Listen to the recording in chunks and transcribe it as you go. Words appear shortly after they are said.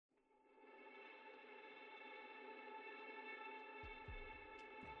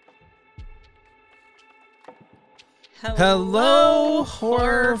Hello,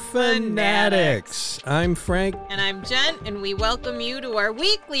 horror fanatics. I'm Frank. And I'm Jen, and we welcome you to our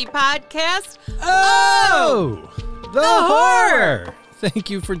weekly podcast, Oh, the horror! Thank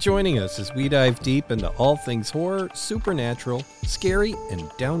you for joining us as we dive deep into all things horror, supernatural, scary, and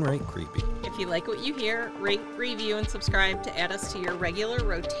downright creepy. If you like what you hear, rate, review, and subscribe to add us to your regular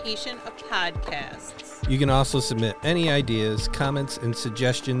rotation of podcasts. You can also submit any ideas, comments, and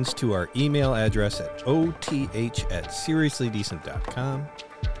suggestions to our email address at oth@seriouslydecent.com.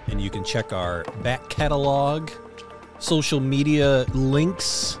 And you can check our back catalog, social media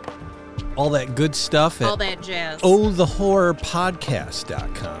links, all that good stuff All at that jazz.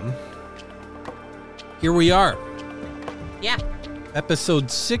 ohthehorrorpodcast.com. Here we are, Yeah. episode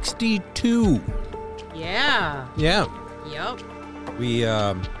 62. Yeah. Yeah, Yup. we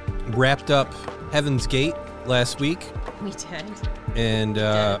wrapped up Heaven's Gate last week, We did. and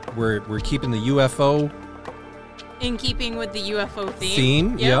we're keeping the UFO In keeping with the UFO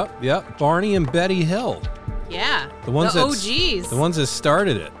theme. Yep. Barney and Betty Hill, Yeah. the ones the that OGs. the ones that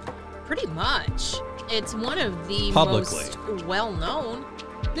started it. Pretty much. It's one of the Publicly. most well-known.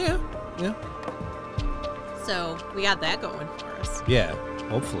 Yeah. So we got that going for us. Yeah.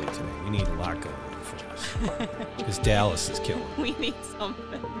 Hopefully today we need a lot going on for us because Dallas is killing. We need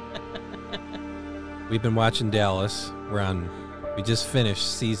something. We've been watching Dallas. We just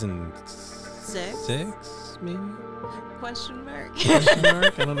finished season six, maybe? Question mark. Question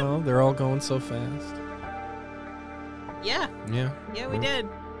mark? I don't know. They're all going so fast. Yeah. Yeah. Yeah, we did.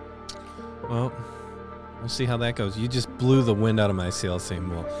 Well, we'll see how that goes. You just blew the wind out of my sails saying,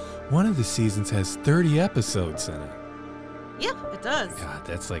 well, one of the seasons has 30 episodes in it. Yeah, it does. God,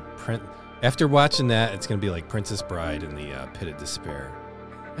 that's like after watching that, it's going to be like Princess Bride in the Pit of Despair.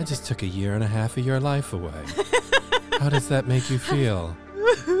 I just took 1.5 years of your life away. How does that make you feel?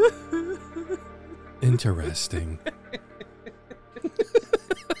 Interesting.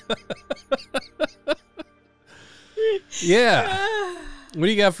 Yeah. What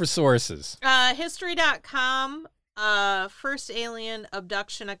do you got for sources? History.com, first alien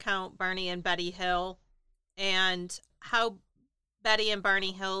abduction account, Barney and Betty Hill, and how Betty and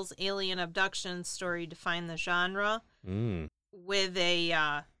Barney Hill's alien abduction story defined the genre, with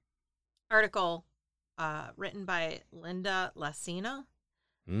a article written by Linda Lacina,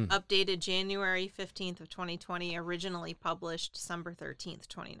 updated January 15th of 2020, originally published December 13th,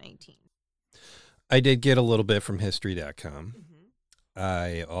 2019. I did get a little bit from history.com. Mm-hmm.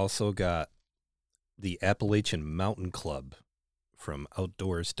 I also got the Appalachian Mountain Club from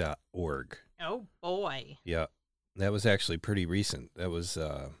outdoors.org. Oh, boy. Yeah, that was actually pretty recent. That was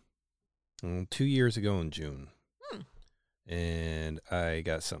 2 years ago in June. And I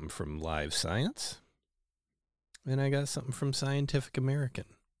got something from Live Science. And I got something from Scientific American.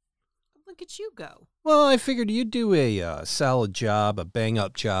 Look at you go. Well, I figured you'd do a solid job, a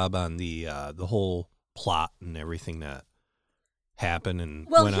bang-up job on the whole plot and everything that happened and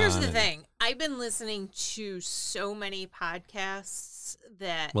Well, went here's on the and- thing. I've been listening to so many podcasts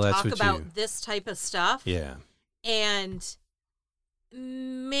that Well, that's talk what about this type of stuff. Yeah. And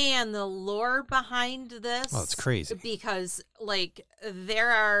man, the lore behind this. Oh, it's crazy. Because, like,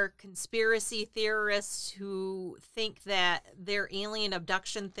 there are conspiracy theorists who think that their alien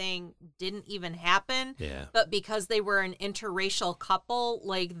abduction thing didn't even happen. Yeah. But because they were an interracial couple,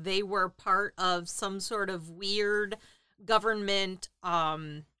 like, they were part of some sort of weird government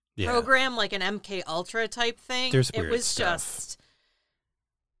program, like an MK Ultra type thing. There's It weird was stuff. just...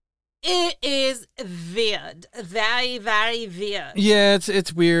 It is weird. Very, very weird. Yeah,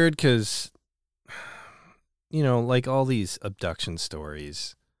 it's weird because, like all these abduction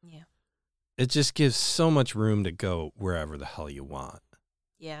stories, Yeah. it just gives so much room to go wherever the hell you want.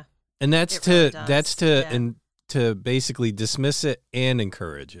 Yeah. And that's It really does. that's to Yeah. and to basically dismiss it and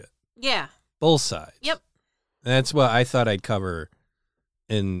encourage it. Yeah. Both sides. Yep. That's what I thought I'd cover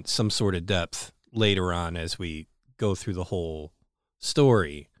in some sort of depth later on as we go through the whole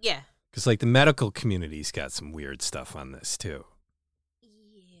story. Yeah. Because, like, the medical community's got some weird stuff on this, too.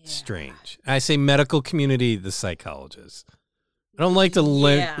 Yeah. Strange. I say medical community, the psychologists. I don't like to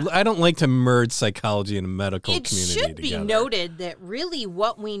Yeah. I don't like to merge psychology and medical It community should be together. noted that really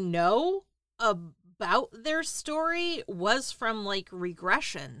what we know about their story was from, like,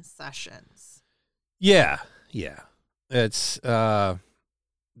 regression sessions. Yeah. It's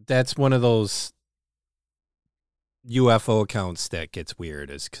that's one of those UFO accounts that gets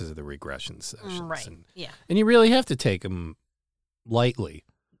weird is because of the regression sessions. Right. And Yeah. you really have to take them lightly.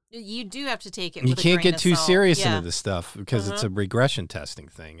 You do have to take it And you with a can't grain get of too salt. serious Yeah. into this stuff because it's a regression testing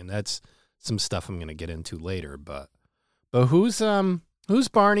thing, and that's some stuff I'm going to get into later. But who's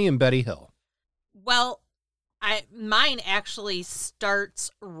Barney and Betty Hill? Well, Mine actually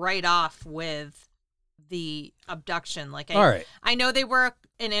starts right off with the abduction. Like, All right. I know they were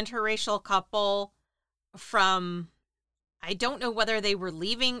an interracial couple from, I don't know whether they were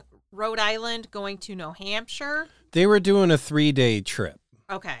leaving Rhode Island going to New Hampshire. They were doing a 3-day trip,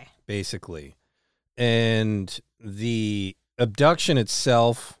 Okay. basically. And the abduction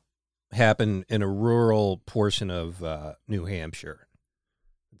itself happened in a rural portion of New Hampshire.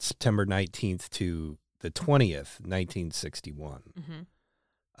 September 19th to the 20th, 1961.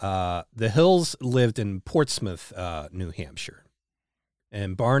 Mm-hmm. The Hills lived in Portsmouth, New Hampshire.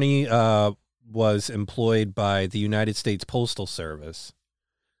 And Barney was employed by the United States Postal Service,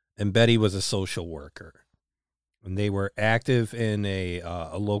 and Betty was a social worker. And they were active in a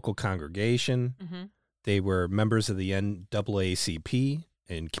local congregation. Mm-hmm. They were members of the NAACP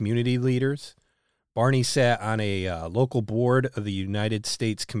and community leaders. Barney sat on a local board of the United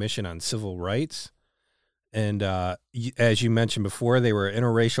States Commission on Civil Rights. And as you mentioned before, they were an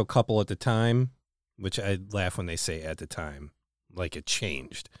interracial couple at the time, which I laugh when they say at the time, like it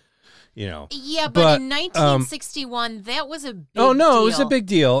changed, you know. Yeah, but in 1961, that was a big deal. It was a big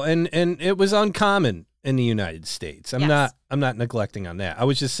deal, and it was uncommon in the United States. I'm not neglecting on that. I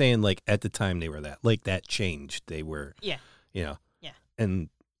was just saying, like, at the time they were that changed. They were, and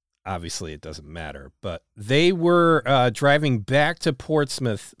obviously it doesn't matter, but they were driving back to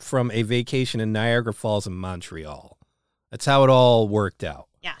Portsmouth from a vacation in Niagara Falls and Montreal. That's how it all worked out.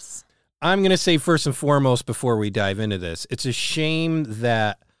 Yes. I'm going to say first and foremost, before we dive into this, it's a shame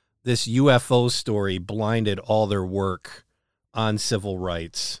that this UFO story blinded all their work on civil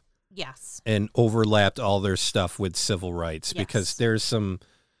rights. Yes. And overlapped all their stuff with civil rights, because there's some,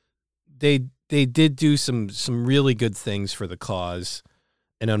 they did do some really good things for the cause.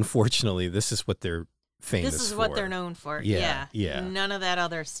 And unfortunately, this is what they're famous for. This is what they're known for. Yeah. None of that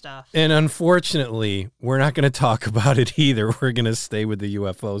other stuff. And unfortunately, we're not going to talk about it either. We're going to stay with the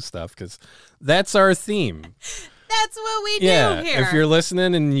UFO stuff because that's our theme. That's what we do here. If you're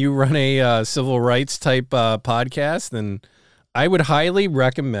listening and you run a civil rights type podcast, then I would highly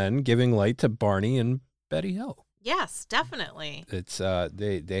recommend giving light to Barney and Betty Hill. Yes, definitely. It's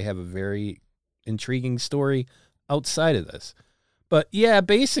they have a very intriguing story outside of this. But yeah,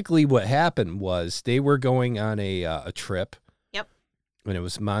 basically what happened was they were going on a trip. Yep. And it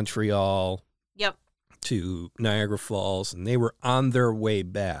was Montreal. Yep. To Niagara Falls, and they were on their way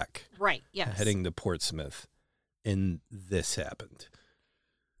back. Right, yes. Heading to Portsmouth, and this happened.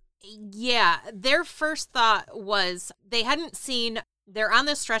 Yeah, their first thought was they're on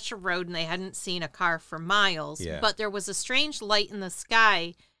this stretch of road and they hadn't seen a car for miles, but there was a strange light in the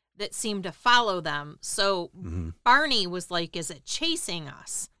sky that seemed to follow them. So Barney was like, is it chasing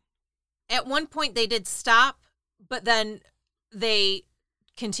us? At one point they did stop, but then they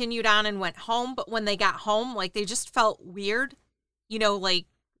continued on and went home. But when they got home, like, they just felt weird, like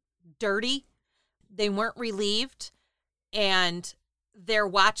dirty. They weren't relieved, and their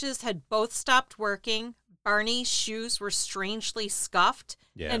watches had both stopped working. Barney's shoes were strangely scuffed,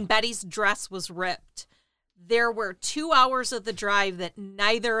 and Betty's dress was ripped. There were 2 hours of the drive that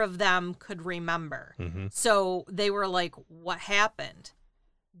neither of them could remember. Mm-hmm. So they were like, what happened?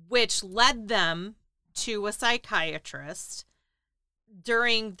 Which led them to a psychiatrist.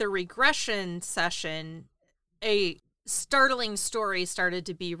 During the regression session, a startling story started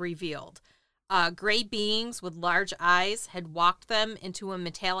to be revealed. Gray beings with large eyes had walked them into a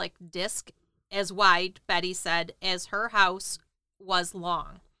metallic disc as wide, Betty said, as her house was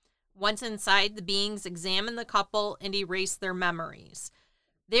long. Once inside, the beings examined the couple and erased their memories.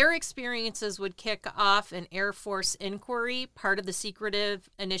 Their experiences would kick off an Air Force inquiry, part of the secretive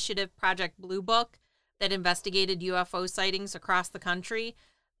initiative Project Blue Book that investigated UFO sightings across the country.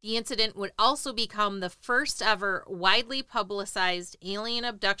 The incident would also become the first ever widely publicized alien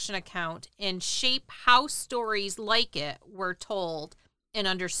abduction account and shape how stories like it were told and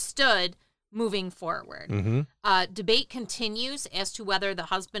understood moving forward. Mm-hmm. Debate continues as to whether the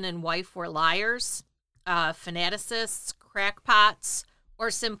husband and wife were liars, fanaticists, crackpots, or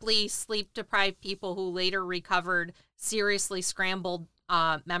simply sleep-deprived people who later recovered seriously scrambled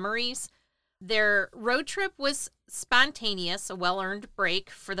memories. Their road trip was spontaneous, a well-earned break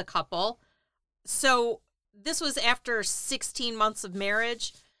for the couple. So this was after 16 months of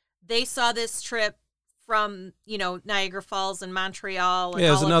marriage. They saw this trip from, Niagara Falls and Montreal and it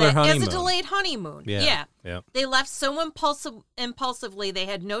was all another of that honeymoon. as a delayed honeymoon. Yeah. They left so impulsively. They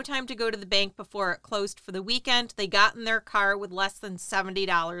had no time to go to the bank before it closed for the weekend. They got in their car with less than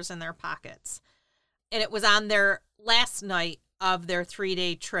 $70 in their pockets. And it was on their last night of their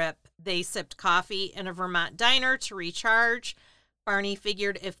 3-day trip. They sipped coffee in a Vermont diner to recharge. Barney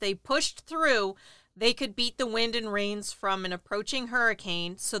figured if they pushed through, They could beat the wind and rains from an approaching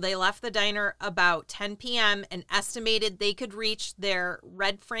hurricane, so they left the diner about 10 p.m. and estimated they could reach their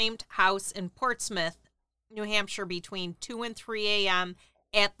red-framed house in Portsmouth, New Hampshire, between 2 and 3 a.m.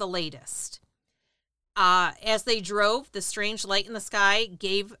 at the latest. As they drove, the strange light in the sky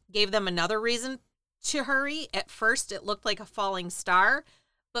gave them another reason to hurry. At first, it looked like a falling star,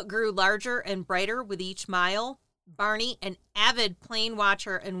 but grew larger and brighter with each mile. Barney, an avid plane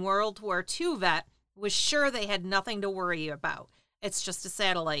watcher and World War II vet, was sure they had nothing to worry about. It's just a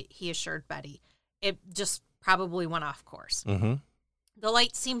satellite, he assured Betty. It just probably went off course. Mm-hmm. The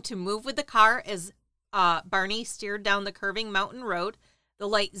light seemed to move with the car as Barney steered down the curving mountain road. The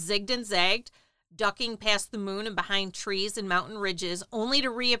light zigged and zagged, ducking past the moon and behind trees and mountain ridges, only to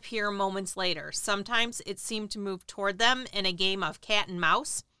reappear moments later. Sometimes it seemed to move toward them in a game of cat and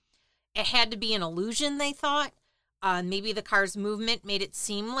mouse. It had to be an illusion, they thought. Maybe the car's movement made it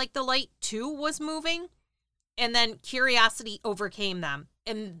seem like the light, too, was moving. And then curiosity overcame them.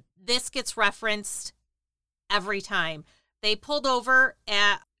 And this gets referenced every time. They pulled over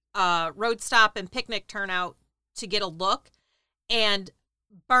at a road stop and picnic turnout to get a look. And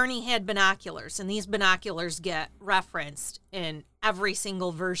Barney had binoculars. And these binoculars get referenced in every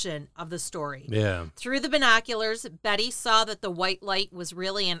single version of the story. Yeah. Through the binoculars, Betty saw that the white light was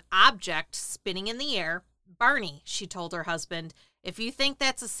really an object spinning in the air. Barney, she told her husband, if you think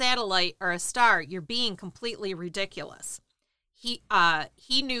that's a satellite or a star, you're being completely ridiculous. He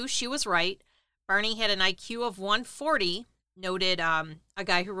knew she was right. Barney had an IQ of 140, noted a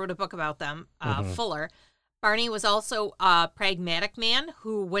guy who wrote a book about them, Fuller. Barney was also a pragmatic man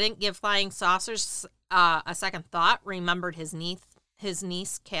who wouldn't give flying saucers a second thought, remembered his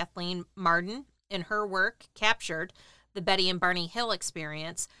niece, Kathleen Marden, in her work, Captured, the Betty and Barney Hill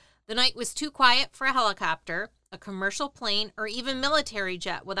experience. The night was too quiet for a helicopter, a commercial plane, or even military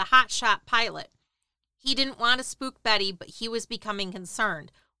jet with a hotshot pilot. He didn't want to spook Betty, but he was becoming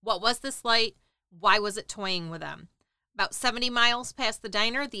concerned. What was this light? Why was it toying with them? About 70 miles past the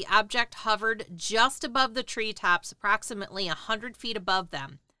diner, the object hovered just above the treetops, approximately 100 feet above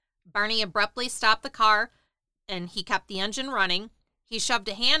them. Barney abruptly stopped the car, and he kept the engine running. He shoved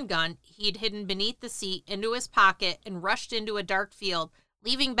a handgun he'd hidden beneath the seat into his pocket and rushed into a dark field,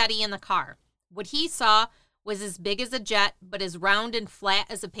 leaving Betty in the car. What he saw was as big as a jet, but as round and flat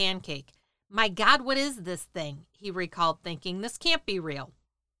as a pancake. My God, what is this thing? He recalled, thinking, this can't be real.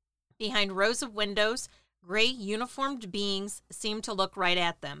 Behind rows of windows, gray uniformed beings seemed to look right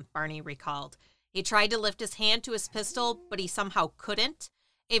at them, Barney recalled. He tried to lift his hand to his pistol, but he somehow couldn't.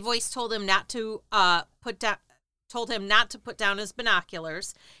 A voice told him not to put down his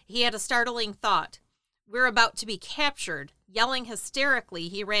binoculars. He had a startling thought. We're about to be captured. Yelling hysterically,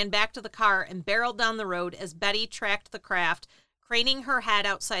 he ran back to the car and barreled down the road as Betty tracked the craft, craning her head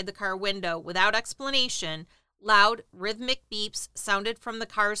outside the car window. Without explanation, loud, rhythmic beeps sounded from the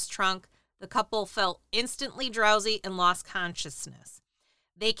car's trunk. The couple felt instantly drowsy and lost consciousness.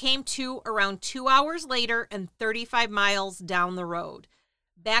 They came to around 2 hours later and 35 miles down the road.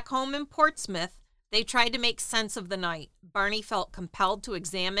 Back home in Portsmouth, they tried to make sense of the night. Barney felt compelled to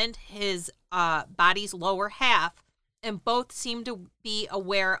examine his body's lower half, and both seemed to be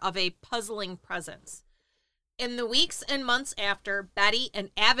aware of a puzzling presence. In the weeks and months after, Betty, an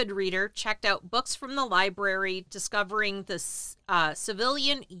avid reader, checked out books from the library, discovering the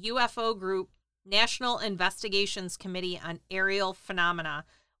Civilian UFO Group National Investigations Committee on Aerial Phenomena,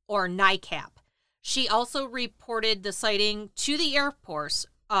 or NICAP. She also reported the sighting to the Air Force,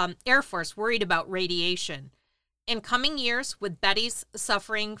 worried about radiation. In coming years, with Betty's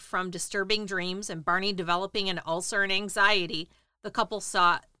suffering from disturbing dreams and Barney developing an ulcer and anxiety, the couple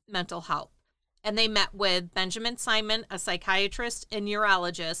sought mental help. And they met with Benjamin Simon, a psychiatrist and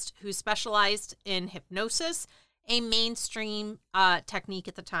neurologist who specialized in hypnosis, a mainstream technique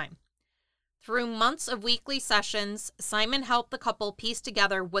at the time. Through months of weekly sessions, Simon helped the couple piece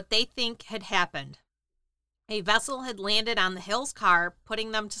together what they think had happened. A vessel had landed on the Hills car,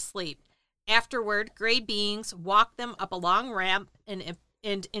 putting them to sleep. Afterward, gray beings walked them up a long ramp and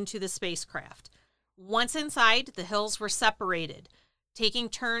into the spacecraft. Once inside, the Hills were separated, taking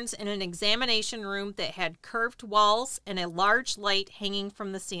turns in an examination room that had curved walls and a large light hanging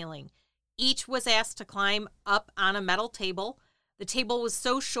from the ceiling. Each was asked to climb up on a metal table. The table was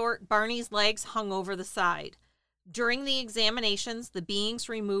so short, Barney's legs hung over the side. During the examinations, the beings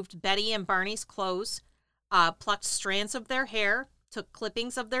removed Betty and Barney's clothes, plucked strands of their hair, took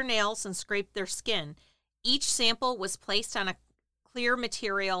clippings of their nails, and scraped their skin. Each sample was placed on a clear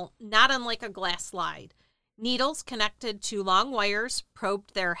material, not unlike a glass slide. Needles connected to long wires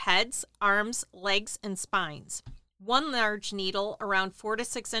probed their heads, arms, legs, and spines. One large needle, around 4 to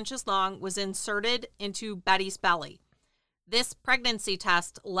 6 inches long, was inserted into Betty's belly. This pregnancy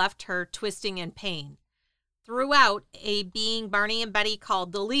test left her twisting in pain. Throughout, a being Barney and Betty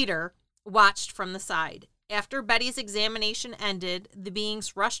called the leader watched from the side. After Betty's examination ended, the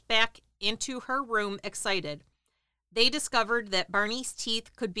beings rushed back into her room excited. They discovered that Barney's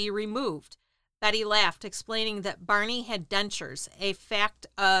teeth could be removed. Betty laughed, explaining that Barney had dentures, a fact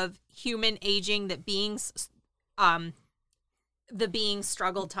of human aging that the beings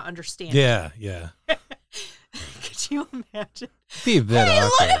struggled to understand. Yeah, yeah. Could you imagine? Be a bit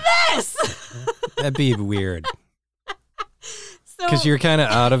awkward. Look at this! That'd be weird. So, Because you're kind of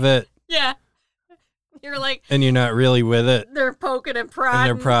out of it. Yeah. You're like... And you're not really with it. They're poking and prodding. And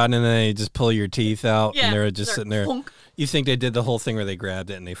they're prodding, and then they just pull your teeth out, Yeah, and they're just sitting there. Funk. You think they did the whole thing where they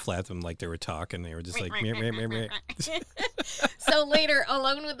grabbed it and they flapped them like they were talking. They were just like, meh, meh, meh, meh. So later,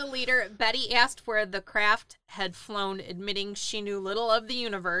 alone with the leader, Betty asked where the craft had flown, admitting she knew little of the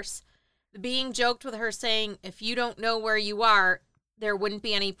universe. The being joked with her, saying, if you don't know where you are, there wouldn't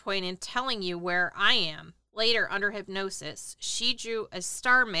be any point in telling you where I am. Later, under hypnosis, she drew a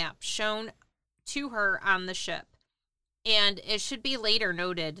star map shown to her on the ship. And it should be later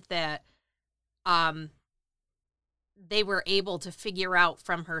noted that they were able to figure out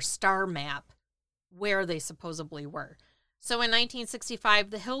from her star map where they supposedly were. So in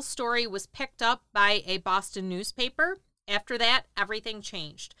 1965, the Hill story was picked up by a Boston newspaper. After that, everything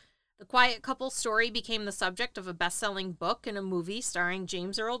changed. The Quiet Couple story became the subject of a best-selling book and a movie starring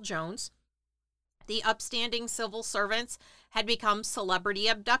James Earl Jones. The upstanding civil servants had become celebrity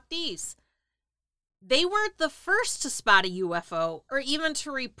abductees. They weren't the first to spot a UFO or even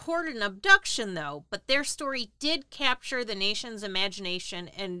to report an abduction, though, but their story did capture the nation's imagination,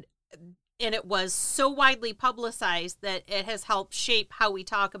 and it was so widely publicized that it has helped shape how we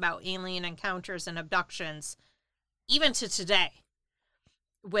talk about alien encounters and abductions, even to today,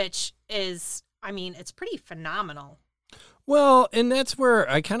 which is, I mean, it's pretty phenomenal. Well, and that's where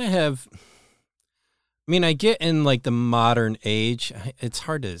I kind of have... I mean, I get in, like, the modern age. It's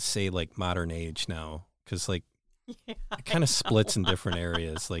hard to say, like, modern age now because, like, it kind of splits in different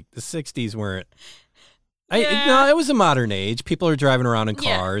areas. Like, the 60s weren't... No, it was a modern age. People are driving around in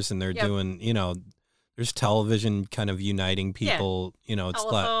cars, and they're doing, you know, there's television kind of uniting people. You know, it's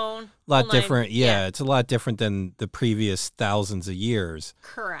telephone, a lot different. Yeah, it's a lot different than the previous thousands of years.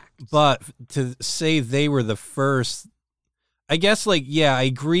 Correct. But to say they were the first... I guess, like, yeah, I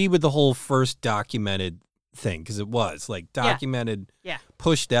agree with the whole first documented thing because it was, like, documented,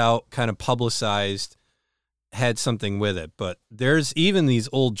 pushed out, kind of publicized, had something with it. But there's even these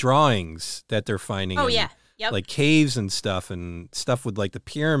old drawings that they're finding in, like, caves and stuff with, like, the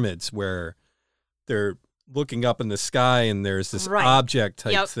pyramids where they're looking up in the sky and there's this object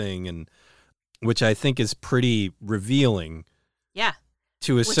type thing, and which I think is pretty revealing. Yeah.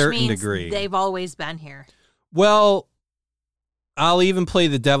 To a certain degree. They've always been here. Well... I'll even play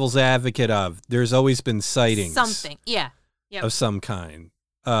the devil's advocate of there's always been sightings. Something, of some kind.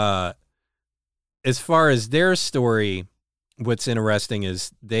 As far as their story, what's interesting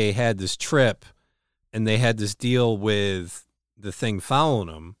is they had this trip and they had this deal with the thing following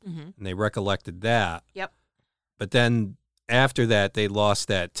them, and they recollected that. Yep. But then after that, they lost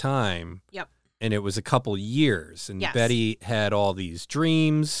that time. Yep. And it was a couple years, and Betty had all these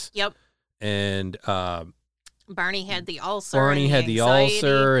dreams. Yep. And Barney had the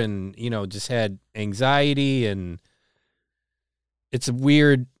ulcer. And, you know, just had anxiety. And it's a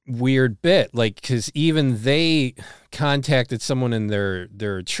weird bit. Like, because even they contacted someone in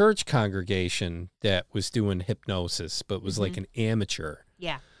their church congregation that was doing hypnosis, but was like an amateur.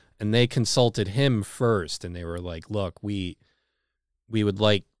 Yeah. And they consulted him first. And they were like, look, we would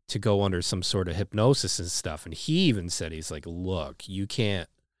like to go under some sort of hypnosis and stuff. And he even said, he's like, look, you can't.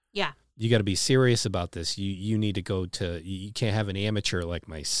 Yeah. You got to be serious about this. You need to go to, you can't have an amateur like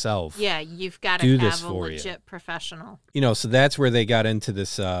myself. Yeah, you've got to have a legit professional. You know, so that's where they got into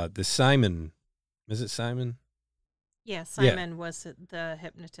this, the Simon, is it Simon? Yeah, Simon was the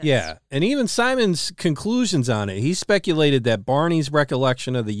hypnotist. Yeah, and even Simon's conclusions on it, he speculated that Barney's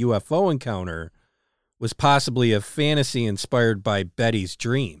recollection of the UFO encounter was possibly a fantasy inspired by Betty's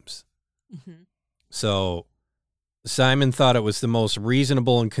dreams. Mm-hmm. So... Simon thought it was the most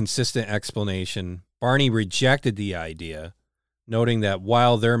reasonable and consistent explanation. Barney rejected the idea, noting that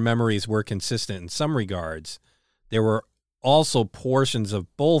while their memories were consistent in some regards, there were also portions of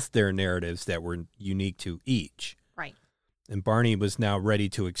both their narratives that were unique to each. Right. And Barney was now ready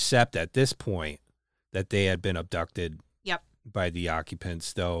to accept at this point that they had been abducted by the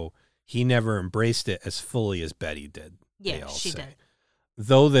occupants, though he never embraced it as fully as Betty did. Yeah, she did.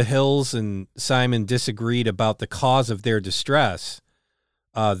 though the Hills and Simon disagreed about the cause of their distress,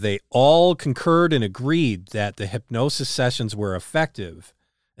 they all concurred and agreed that the hypnosis sessions were effective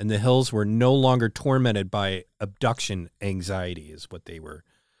and the Hills were no longer tormented by abduction anxiety, is what they were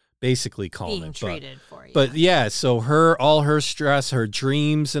basically calling being it. treated for. Yeah. But yeah, so all her stress, her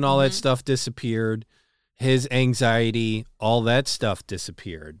dreams and all that stuff disappeared. His anxiety, all that stuff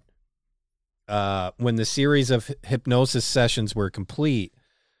disappeared. When the series of hypnosis sessions were complete,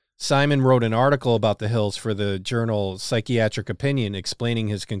 Simon wrote an article about the Hills for the journal Psychiatric Opinion, explaining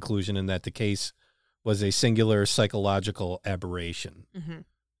his conclusion and that the case was a singular psychological aberration. Mm-hmm.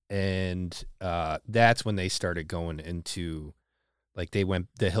 And that's when they started going into, like,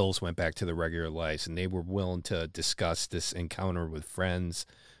 the Hills went back to their regular lives, and they were willing to discuss this encounter with friends,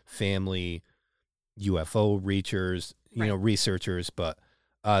 family, UFO researchers, but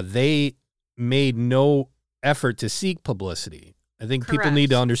they made no effort to seek publicity. I think Correct. people need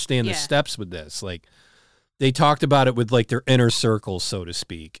to understand the steps with this. Like, they talked about it with, like, their inner circle, so to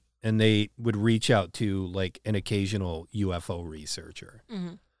speak, and they would reach out to, like, an occasional UFO researcher.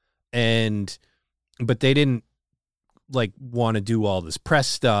 Mm-hmm. But they didn't, like, want to do all this press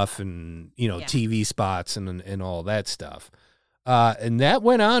stuff and, TV spots and all that stuff. And that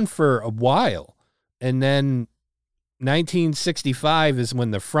went on for a while. And then 1965 is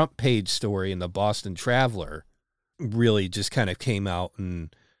when the front page story in the Boston Traveler really just kind of came out,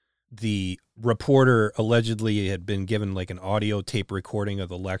 and the reporter allegedly had been given, like, an audio tape recording of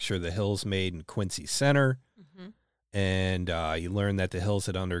the lecture the Hills made in Quincy Center. Mm-hmm. And he learned that the Hills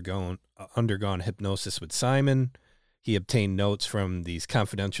had undergone hypnosis with Simon. He obtained notes from these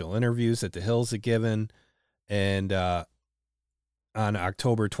confidential interviews that the Hills had given. And on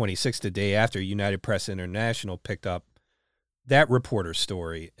October 26th, the day after, United Press International picked up that reporter's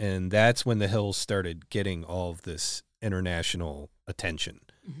story. And that's when the Hills started getting all of this international attention.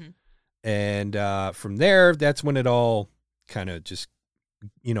 Mm-hmm. And from there, that's when it all kind of just,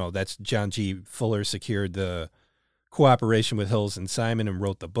 that's John G. Fuller secured the cooperation with Hills and Simon and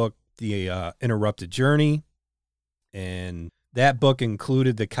wrote the book, The Interrupted Journey. And that book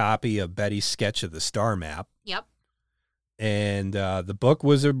included the copy of Betty's sketch of the star map. Yep. And the book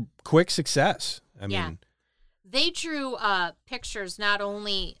was a quick success. I mean, they drew pictures, not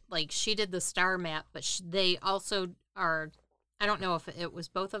only, like, she did the star map, but they also are, I don't know if it was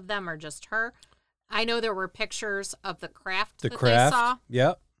both of them or just her. I know there were pictures of the craft they saw.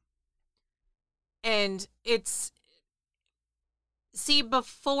 Yep. And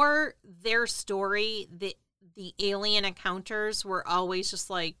before their story, the alien encounters were always just,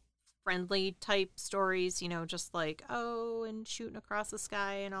 like, friendly type stories, just like, and shooting across the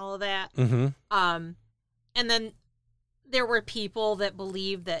sky and all of that. Mm-hmm. And then there were people that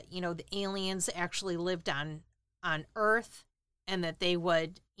believed that, the aliens actually lived on Earth, and that they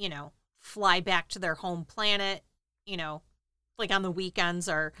would, fly back to their home planet, like on the weekends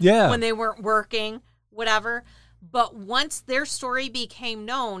or when they weren't working, whatever. But once their story became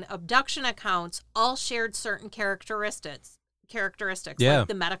known, abduction accounts all shared certain characteristics, like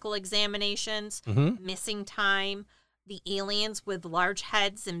the medical examinations, missing time, the aliens with large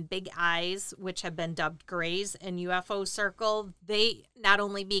heads and big eyes, which have been dubbed Greys in UFO circle. They not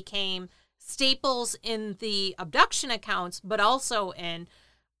only became staples in the abduction accounts, but also in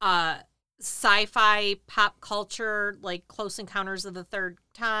sci-fi pop culture, like Close Encounters of the Third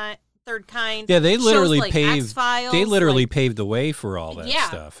Kind. Yeah, they literally like paved. X-Files, they literally paved the way for all that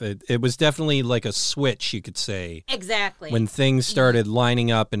stuff. It was definitely like a switch, you could say. Exactly. When things started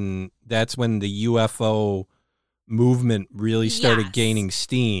lining up, and that's when the UFO movement really started gaining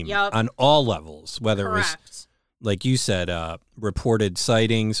steam on all levels, whether it was, like you said, reported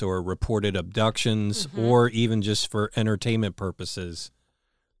sightings or reported abductions, or even just for entertainment purposes.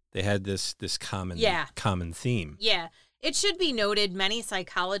 They had this common theme. Yeah. It should be noted, many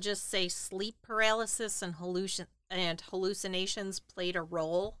psychologists say sleep paralysis and hallucinations played a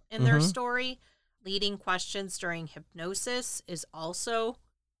role in their story. Leading questions during hypnosis is also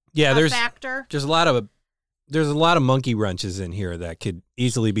a factor. There's a lot of monkey wrenches in here that could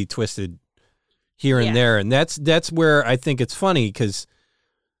easily be twisted here and there, and that's where I think it's funny, because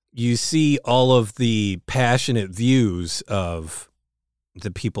you see all of the passionate views of the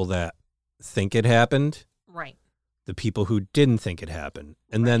people that think it happened, right? The people who didn't think it happened.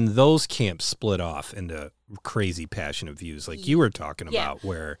 And then those camps split off into crazy passionate views like you were talking about,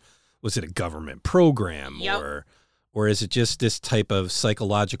 where was it a government program or is it just this type of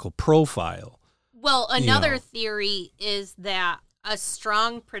psychological profile? Well, another theory is that a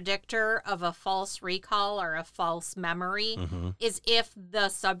strong predictor of a false recall or a false memory is if the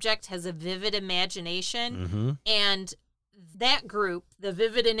subject has a vivid imagination and that group, the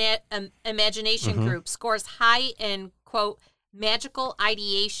Vivid Imagination group, scores high in, quote, magical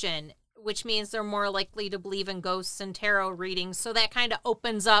ideation, which means they're more likely to believe in ghosts and tarot readings. So that kind of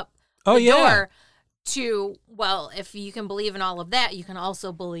opens up the door to, well, if you can believe in all of that, you can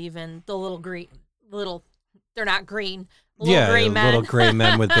also believe in the they're not green, gray men. Little gray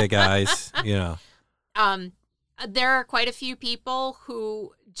men with big eyes, There are quite a few people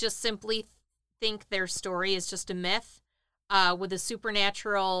who just simply think their story is just a myth, with the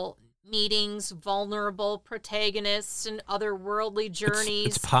supernatural meetings, vulnerable protagonists, and otherworldly journeys.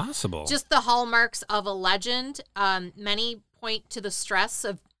 It's possible. Just the hallmarks of a legend. Many point to the stress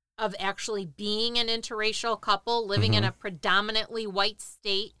of actually being an interracial couple living in a predominantly white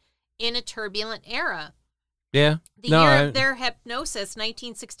state in a turbulent era. Yeah. The year of their hypnosis,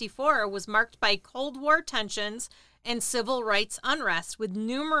 1964, was marked by Cold War tensions and civil rights unrest, with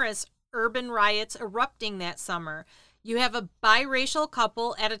numerous urban riots erupting that summer. You have a biracial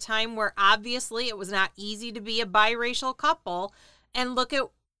couple at a time where obviously it was not easy to be a biracial couple. And look at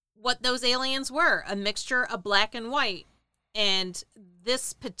what those aliens were, a mixture of black and white. And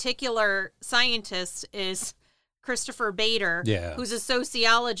this particular scientist is Christopher Bader, who's a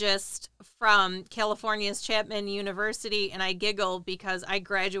sociologist from California's Chapman University. And I giggle because I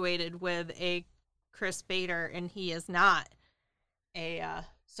graduated with a Chris Bader, and he is not a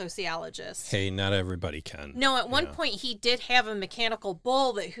sociologist. Hey, not everybody can. No, at one point he did have a mechanical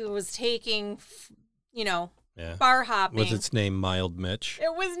bull who was taking, bar hopping. Was its name Mild Mitch?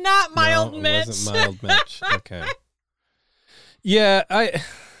 It was not Mild Mitch. It wasn't Mild Mitch. Okay. Yeah, I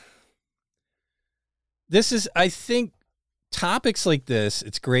think topics like this,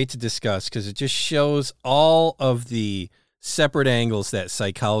 it's great to discuss because it just shows all of the separate angles that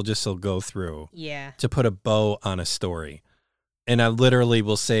psychologists will go through to put a bow on a story. And I literally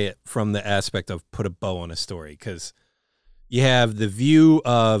will say it from the aspect of put a bow on a story, because you have the view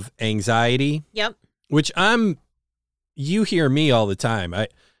of anxiety. Yep. Which you hear me all the time.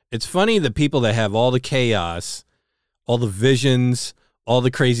 It's funny the people that have all the chaos, all the visions, all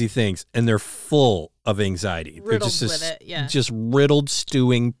the crazy things, and they're full of anxiety. Riddled they're just with it, yeah. Just riddled,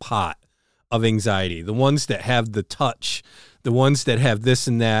 stewing pot of anxiety. The ones that have the touch, the ones that have this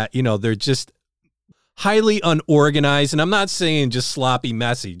and that, they're just highly unorganized. And I'm not saying just sloppy,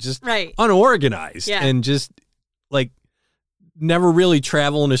 messy, just unorganized and just like never really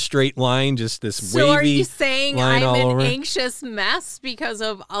travel in a straight line, just this wavy line all over. So are you saying I'm an anxious mess because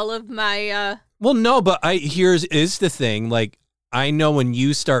of all of my... Well, no, but here's the thing. Like, I know when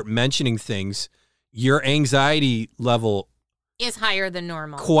you start mentioning things, your anxiety level is higher than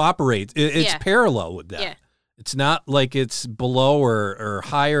normal. Cooperates. It's parallel with that. Yeah. It's not like it's below or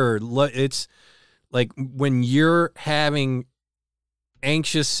higher. It's like when you're having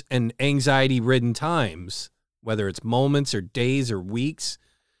anxious and anxiety-ridden times, whether it's moments or days or weeks,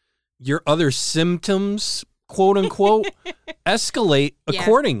 your other symptoms, quote unquote, escalate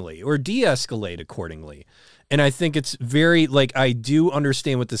accordingly or de-escalate accordingly. And I think it's very, like, I do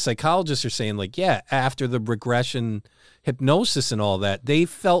understand what the psychologists are saying. Like, after the regression hypnosis and all that, they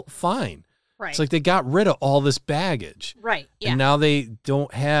felt fine. Right. It's like they got rid of all this baggage. Right. Yeah. And now they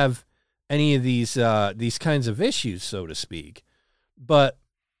don't have any of these kinds of issues, so to speak. But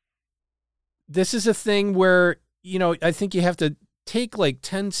this is a thing where, I think you have to take like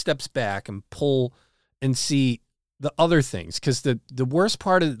 10 steps back and pull and see the other things. Because the worst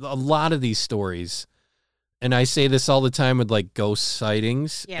part of a lot of these stories, and I say this all the time with like ghost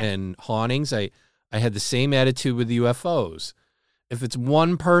sightings and hauntings, I had the same attitude with UFOs. If it's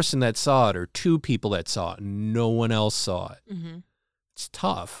one person that saw it or two people that saw it and no one else saw it, it's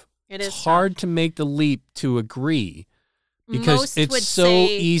tough. It's hard to make the leap to agree because it's so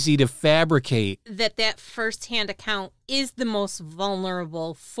easy to fabricate. That firsthand account is the most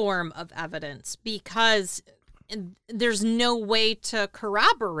vulnerable form of evidence because there's no way to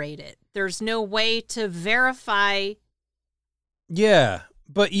corroborate it. There's no way to verify. Yeah,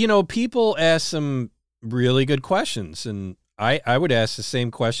 but, people ask some really good questions, and I would ask the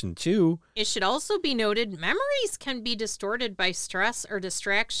same question, too. It should also be noted, memories can be distorted by stress or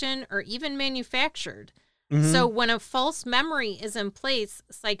distraction or even manufactured. Mm-hmm. So when a false memory is in place,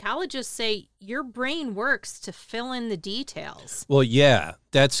 psychologists say your brain works to fill in the details. Well,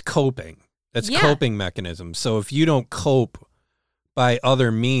 that's coping. That's coping mechanism. So if you don't cope by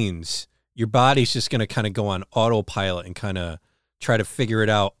other means, your body's just going to kind of go on autopilot and kind of try to figure it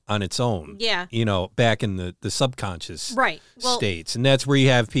out on its own. Yeah. Back in the subconscious well, states. And that's where you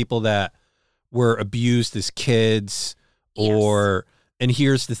have people that were abused as kids or, and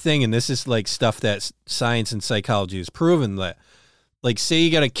here's the thing, and this is like stuff that science and psychology has proven that, like, say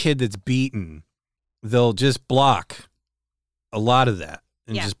you got a kid that's beaten, they'll just block a lot of that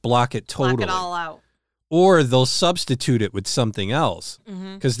and just block it totally. Block it all out. Or they'll substitute it with something else.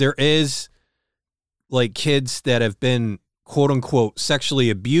 Mm-hmm. Because there is like kids that have been quote unquote sexually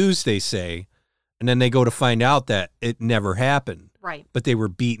abused, they say, and then they go to find out that it never happened. Right. But they were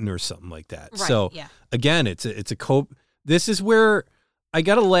beaten or something like that. Right. So again, it's a cope. This is where I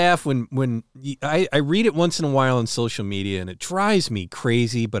got to laugh when I read it once in a while on social media, and it drives me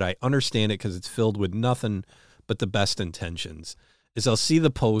crazy, but I understand it because it's filled with nothing but the best intentions. Is I'll see the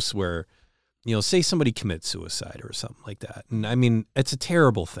posts where, say somebody commits suicide or something like that. And I mean, it's a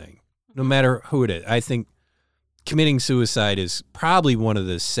terrible thing, no matter who it is. I think committing suicide is probably one of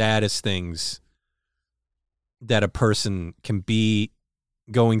the saddest things that a person can be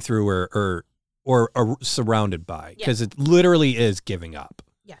going through or surrounded by, because it literally is giving up.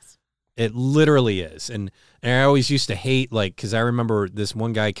 Yes. It literally is. And I always used to hate, because I remember this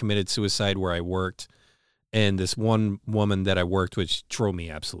one guy committed suicide where I worked, and this one woman that I worked with drove me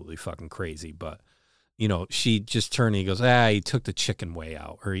absolutely fucking crazy. But, she just turned and he goes, he took the chicken way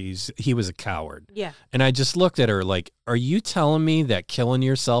out, or he was a coward. Yeah. And I just looked at her like, are you telling me that killing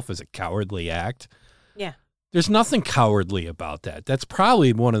yourself is a cowardly act? Yeah. There's nothing cowardly about that. That's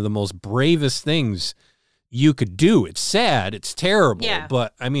probably one of the most bravest things you could do. It's sad. It's terrible. Yeah.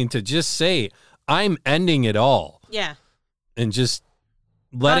 But, I mean, to just say, I'm ending it all. Yeah. And just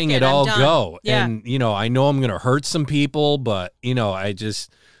letting it all go. Yeah. And, I know I'm going to hurt some people, but,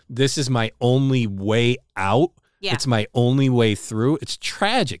 this is my only way out. Yeah. It's my only way through. It's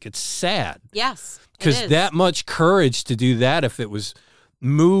tragic. It's sad. Yes. Because that much courage to do that, if it was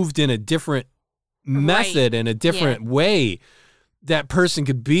moved in a different method and a different way, that person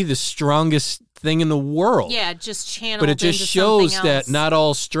could be the strongest thing in the world. Yeah, just channeled. But it just shows that else. not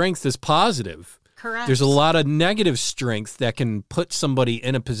all strength is positive. Correct. There's a lot of negative strength that can put somebody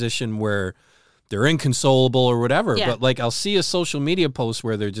in a position where they're inconsolable or whatever. Yeah. But I'll see a social media post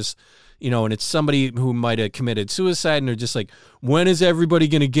where they're just, and it's somebody who might have committed suicide, and they're just like, when is everybody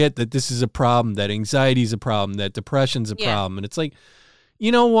going to get that this is a problem, that anxiety is a problem, that depression's a problem? And it's like,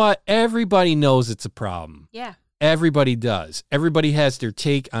 you know what? Everybody knows it's a problem. Yeah. Everybody does. Everybody has their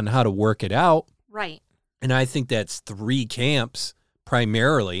take on how to work it out. Right. And I think that's 3 camps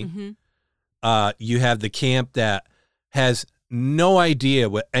primarily. Mm-hmm. You have the camp that has no idea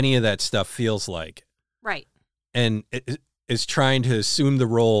what any of that stuff feels like. Right. And is trying to assume the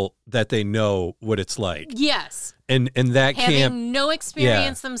role that they know what it's like. Yes. And that having camp, no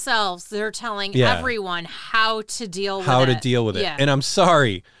experience themselves, they're telling everyone how to deal with it. Yeah. And I'm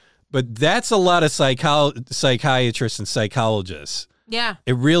sorry, but that's a lot of psychiatrists and psychologists. Yeah.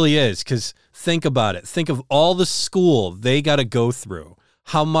 It really is, because think about it. Think of all the school they got to go through,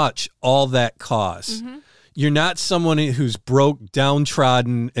 how much all that costs. Mm-hmm. You're not someone who's broke,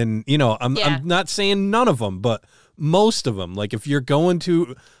 downtrodden, and, I'm not saying none of them, but most of them. Like, if you're going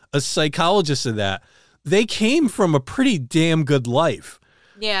to a psychologist of that, they came from a pretty damn good life.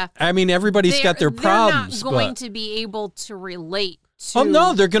 Yeah. I mean, everybody's got their problems. They're not going to be able to relate to... Oh,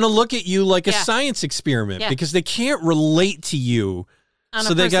 no, they're going to look at you like a science experiment because they can't relate to you.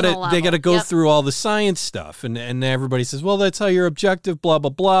 So they gotta go through all the science stuff, and everybody says, well, that's how you're objective, blah,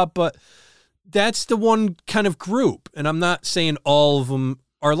 blah, blah. But that's the one kind of group. And I'm not saying all of them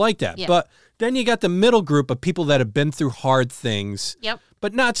are like that. Yeah. But then you got the middle group of people that have been through hard things. Yep.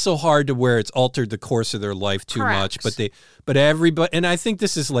 But not so hard to where it's altered the course of their life too much. But everybody, and I think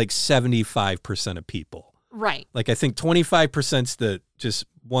this is like 75% of people. Right. Like, I think 25%'s the just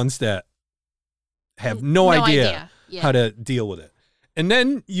ones that have no idea. How to deal with it. And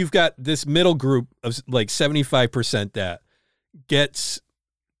then you've got this middle group of like 75% that gets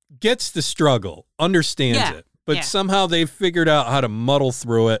the struggle, understands it, but somehow they've figured out how to muddle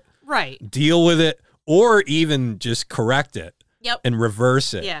through it, deal with it, or even just correct it and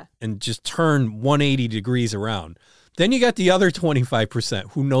reverse it and just turn 180 degrees around. Then you got the other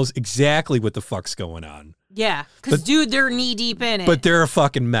 25% who knows exactly what the fuck's going on. Yeah, because, dude, they're knee deep in it. But they're a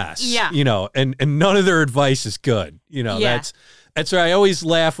fucking mess. Yeah. And none of their advice is good. That's why I always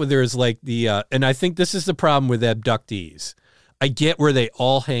laugh when there's like the, and I think this is the problem with abductees. I get where they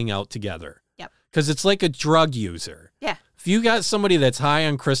all hang out together. Yep. Because it's like a drug user. Yeah. If you got somebody that's high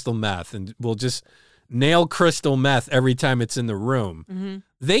on crystal meth and will just nail crystal meth every time it's in the room,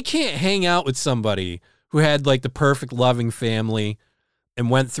 they can't hang out with somebody who had like the perfect loving family and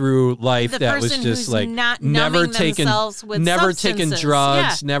went through life that was just like never taken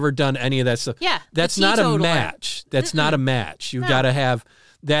drugs, never done any of that stuff. Yeah. That's not a match. That's not a match. You've got to have,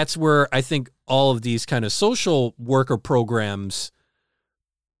 that's where I think all of these kind of social worker programs,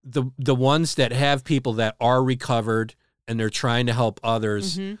 the ones that have people that are recovered and they're trying to help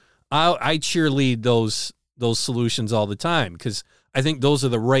others, I cheerlead those those solutions all the time because I think those are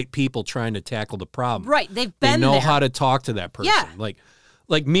the right people trying to tackle the problem. Right. They've been They know there. how to talk to that person. Yeah.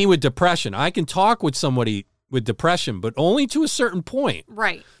 Like me with depression. I can talk with somebody with depression, but only to a certain point.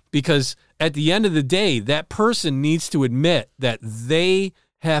 Right. Because at the end of the day, that person needs to admit that they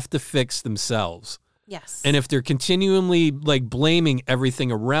have to fix themselves. Yes. And if they're continually like blaming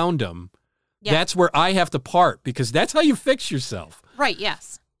everything around them, Yeah. that's where I have to part because that's how you fix yourself. Right.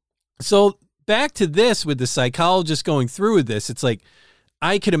 Yes. So back to this with the psychologist going through with this, it's like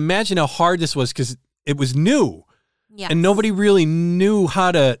I could imagine how hard this was because it was new. Yeah. And nobody really knew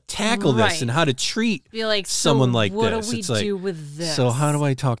how to tackle this Right. and how to treat Be like, someone so like what this. do we It's like, do with this? so how do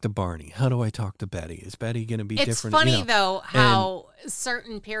I talk to Barney? How do I talk to Betty? Is Betty going to be It's different? funny You know? though how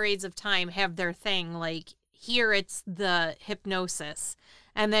certain periods of time have their thing. Like here, it's the hypnosis,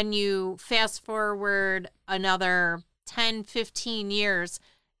 and then you fast forward another 10, 15 years,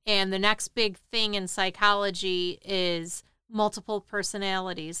 and the next big thing in psychology is multiple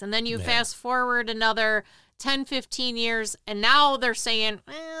personalities, and then you Yeah. fast forward another 10, 15 years, and now they're saying,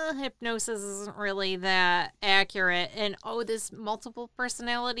 hypnosis isn't really that accurate. And, this multiple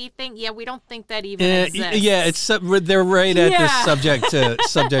personality thing, yeah, we don't think that even exists. Yeah, they're right at the Yeah.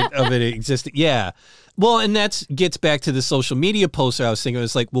 subject of it existing. Yeah. Well, and that gets back to the social media poster I was thinking.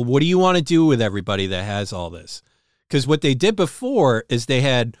 It's like, well, what do you want to do with everybody that has all this? Because what they did before is they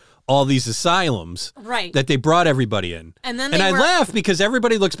had all these asylums Right. that they brought everybody in. And then And they I were- laugh because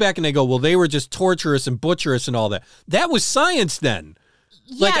everybody looks back and they go, well, they were just torturous and butcherous and all that. That was science then.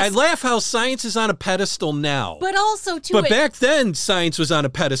 Like, I Yes, laugh how science is on a pedestal now. but also, too, But back then, science was on a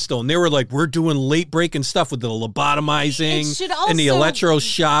pedestal, and they were like, we're doing late-breaking stuff with the lobotomizing It should and the also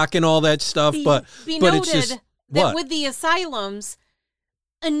electroshock and all that stuff. be but noted it's just, that what? with the asylums,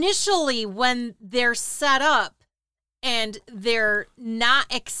 initially when they're set up and they're not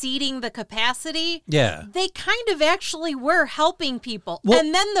exceeding the capacity, Yeah. they kind of actually were helping people. Well-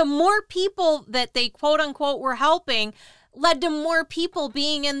 And then the more people that they quote unquote were helping led to more people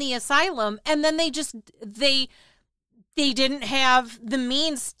being in the asylum. And then they didn't have the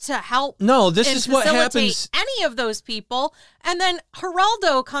means to help. No, this and is what facilitate happens. any of those people. And then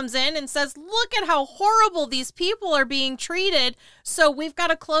Geraldo comes in and says, look at how horrible these people are being treated. So we've got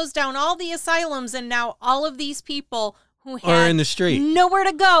to close down all the asylums. And now all of these people who Are had in the street. nowhere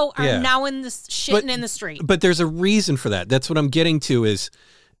to go are Yeah. now in the shitting in the street. But there's a reason for that. That's what I'm getting to is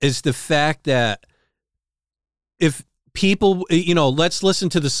the fact that if people, let's listen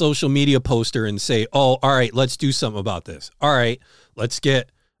to the social media poster and say, oh, all right, let's do something about this. All right, let's get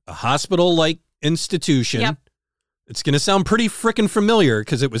a hospital-like institution. Yep. It's going to sound pretty freaking familiar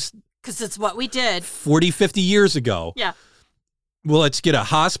because it was Because it's what we did. 40, 50 years ago. Yeah. Well, let's get a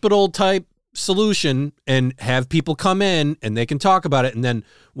hospital-type solution and have people come in and they can talk about it. And then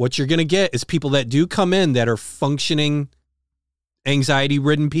what you're going to get is people that do come in that are functioning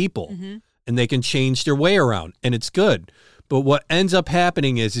anxiety-ridden people. Mm-hmm. And they can change their way around, and it's good. But what ends up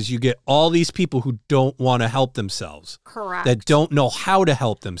happening is you get all these people who don't want to help themselves, Correct. that don't know how to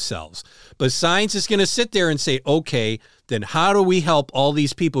help themselves. But science is going to sit there and say, okay, then how do we help all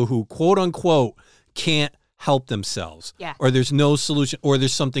these people who, quote unquote, can't help themselves? Yeah. Or there's no solution, or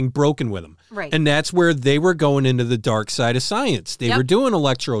there's something broken with them. Right. And that's where they were going into the dark side of science. They Yep. were doing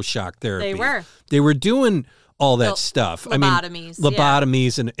electroshock therapy. They were. They were doing all that Well, stuff. lobotomies, yeah.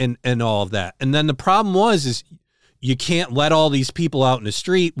 Lobotomies and all of that. And then the problem is you can't let all these people out in the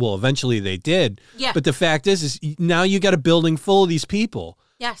street. Well, eventually they did. Yeah. But the fact is now you got a building full of these people.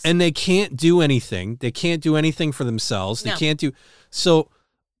 Yes. And they can't do anything. They can't do anything for themselves. They No. can't do. So,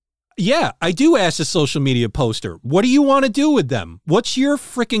 yeah, I do ask the social media poster, what do you want to do with them? What's your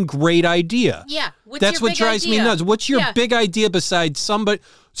freaking great idea? yeah. What's That's your what big drives me idea? nuts. What's your Yeah. big idea besides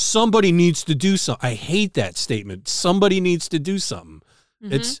somebody needs to do something? I hate that statement. Somebody needs to do something.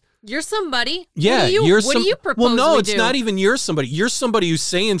 Mhm. It's You're somebody. yeah, what do you propose? well, no, we it's do? not even you're somebody. You're somebody who's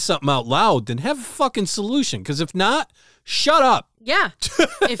saying something out loud. Then have a fucking solution. Because if not, shut up. Yeah.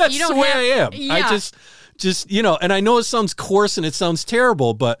 If That's you don't the way have, I am. Yeah. I just and I know it sounds coarse and it sounds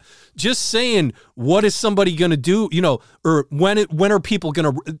terrible, but just saying, what is somebody going to do, or when are people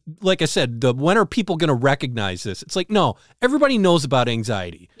going to, like I said, when are people going to recognize this? It's like, no, everybody knows about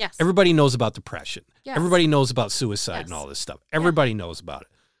anxiety. Yes. Everybody knows about depression. Yes. Everybody knows about suicide and Yes. all this stuff. Everybody knows about it.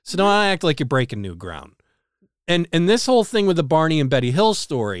 So don't act like you're breaking new ground. And this whole thing with the Barney and Betty Hill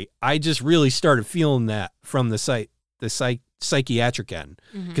story, I just really started feeling that from the psychiatric end,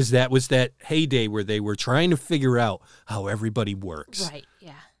 Mhm. because that was that heyday where they were trying to figure out how everybody works. Right.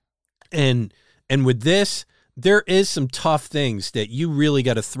 Yeah. And with this, there is some tough things that you really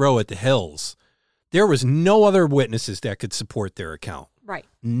got to throw at the Hills. There was no other witnesses that could support their account. Right.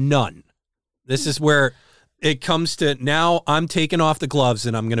 None. This is where it comes to now I'm taking off the gloves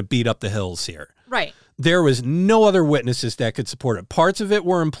and I'm going to beat up the Hills here. Right. There was no other witnesses that could support it. Parts of it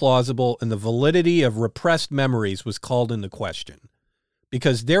were implausible, and the validity of repressed memories was called into question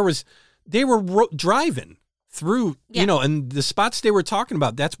because they were driving through, and the spots they were talking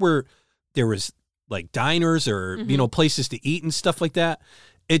about, that's where there was like diners or, places to eat and stuff like that.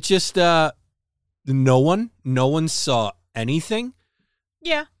 It just, no one saw anything.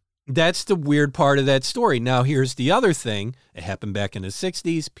 Yeah. That's the weird part of that story. Now, here's the other thing. It happened back in the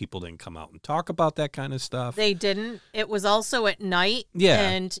 60s. People didn't come out and talk about that kind of stuff. They didn't. It was also at night. Yeah.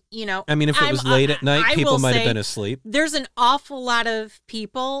 And, I mean, if it was late at night, people might have been asleep. There's an awful lot of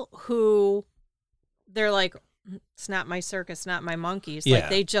people who they're like, it's not my circus, not my monkeys. Yeah. Like,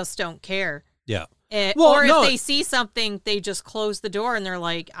 they just don't care. Yeah. If they see something, they just close the door and they're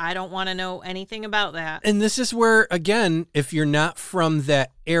like, I don't want to know anything about that. And this is where, again, if you're not from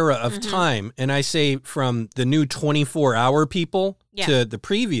that era of time, and I say from the new 24-hour people to the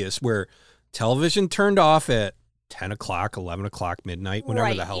previous, where television turned off at 10 o'clock, 11 o'clock, midnight,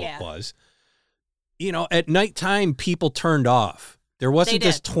 whenever the hell it was. At nighttime, people turned off. There wasn't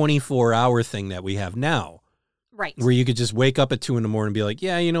this 24-hour thing that we have now. Right. Where you could just wake up at 2 a.m. and be like,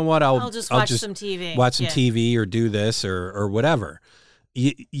 yeah, you know what? I'll just watch some TV. Watch some TV or do this or whatever.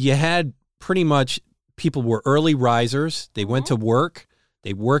 You had pretty much people were early risers. They went to work.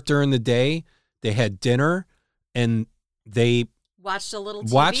 They worked during the day. They had dinner and they watched a little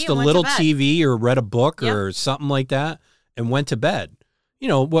TV or read a book or something like that and went to bed.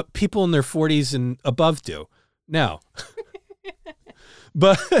 What people in their 40s and above do now.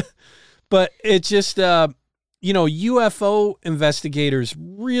 But it's just, UFO investigators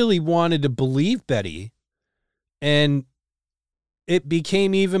really wanted to believe Betty, and it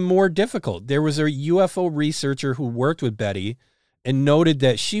became even more difficult. There was a UFO researcher who worked with Betty and noted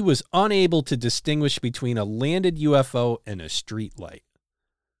that she was unable to distinguish between a landed UFO and a street light.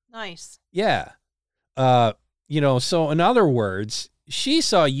 Nice. Yeah. So in other words, she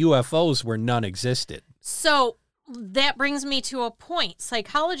saw UFOs where none existed. So that brings me to a point.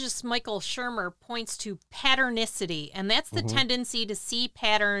 Psychologist Michael Shermer points to patternicity, and that's the tendency to see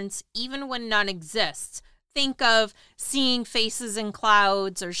patterns even when none exists. Think of seeing faces in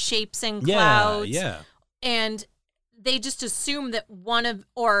clouds or shapes in clouds. Yeah. And they just assume that one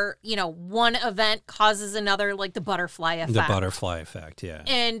event causes another, like the butterfly effect. The butterfly effect, yeah.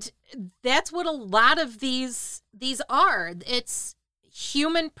 And that's what a lot of these are. It's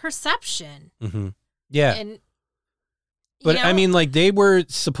human perception. Mm-hmm. Yeah. And but I mean, like, they were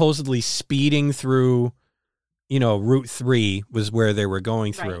supposedly speeding through, Route 3 was where they were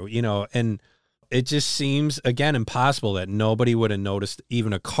going through, and it just seems, again, impossible that nobody would have noticed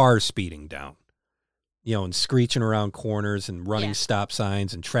even a car speeding down, and screeching around corners and running stop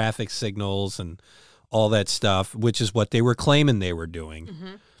signs and traffic signals and all that stuff, which is what they were claiming they were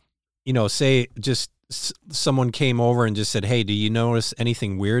doing. Mm-hmm. Say just someone came over and just said, hey, do you notice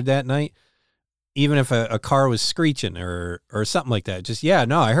anything weird that night? Even if a car was screeching or something like that, just,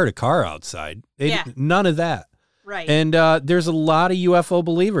 I heard a car outside. None of that. Right. And there's a lot of UFO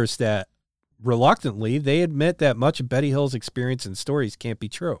believers that reluctantly, they admit that much of Betty Hill's experience and stories can't be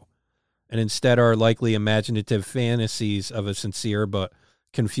true, and instead are likely imaginative fantasies of a sincere but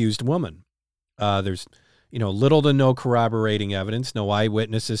confused woman. There's, little to no corroborating evidence, no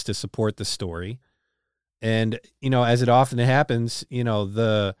eyewitnesses to support the story. And, as it often happens,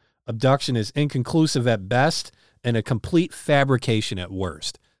 the abduction is inconclusive at best and a complete fabrication at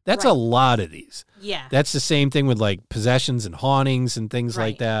worst. That's a lot of these. Yeah. That's the same thing with like possessions and hauntings and things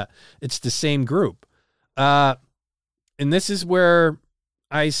like that. It's the same group. And this is where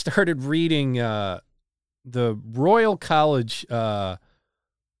I started reading the Royal College of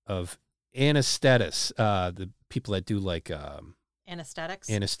Anesthetists, the people that do like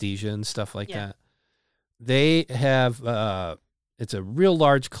anesthesia and stuff like that. They have it's a real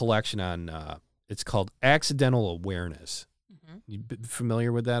large collection on it's called Accidental Awareness. Mm-hmm. You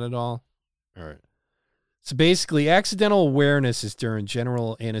familiar with that at all? All right. So basically, accidental awareness is during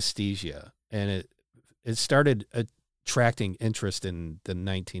general anesthesia, and it started attracting interest in the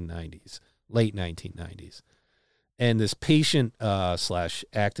 1990s, late 1990s. And this patient slash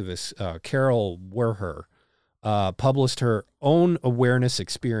activist, Carol Werher, published her own awareness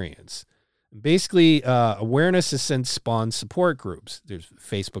experience. Basically, awareness has since spawned support groups. There's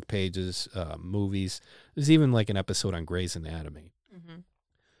Facebook pages, movies. There's even like an episode on Grey's Anatomy. Mm-hmm.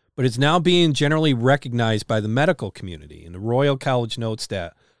 But it's now being generally recognized by the medical community. And the Royal College notes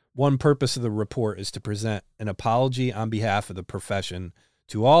that one purpose of the report is to present an apology on behalf of the profession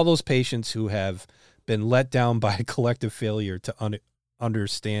to all those patients who have been let down by a collective failure to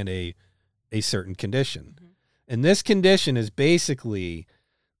understand a certain condition. Mm-hmm. And this condition is basically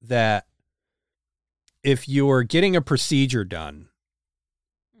that if you're getting a procedure done,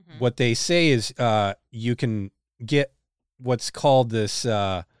 what they say is you can get what's called this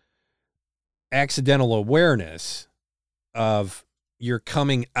accidental awareness of you're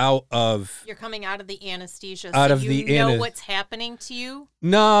coming out of the anesthesia. Out so of you the know what's happening to you.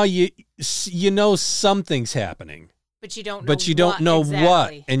 No, you know something's happening, but you don't know. But you don't know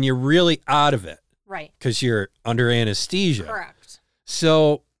exactly. what, and you're really out of it, right? Because you're under anesthesia. Correct.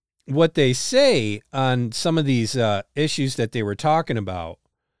 So what they say on some of these issues that they were talking about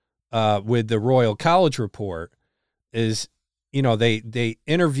with the Royal College report is, they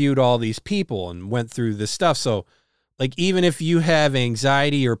interviewed all these people and went through this stuff. So, like, even if you have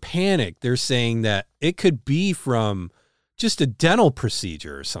anxiety or panic, they're saying that it could be from just a dental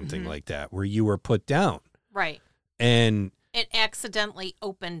procedure or something like that, where you were put down. Right. And it accidentally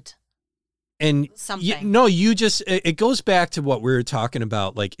opened something. something. It goes back to what we were talking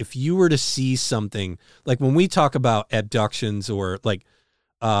about. Like, if you were to see something, like when we talk about abductions or like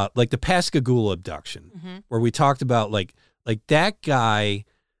the Pascagoula abduction, where we talked about like that guy,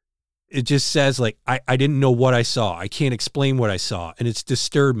 it just says like, I didn't know what I saw. I can't explain what I saw. And it's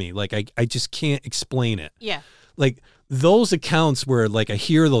disturbed me. Like, I just can't explain it. Yeah. Like those accounts where like I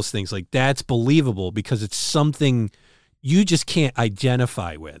hear those things, like that's believable because it's something you just can't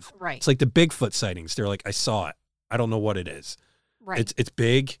identify with. Right. It's like the Bigfoot sightings. They're like, I saw it. I don't know what it is. Right. It's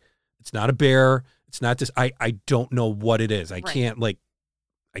big. It's not a bear. It's not this. I don't know what it is. I can't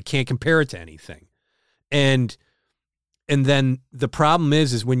compare it to anything. And then the problem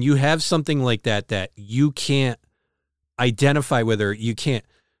is when you have something like that you can't identify with, or you can't,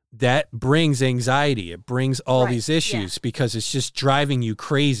 that brings anxiety. It brings all these issues because it's just driving you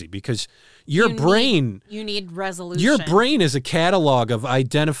crazy because you need resolution. Your brain is a catalog of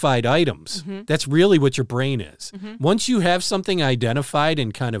identified items. That's really what your brain is. Once you have something identified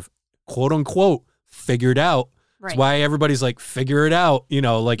and kind of quote unquote figured out, that's why everybody's like, figure it out.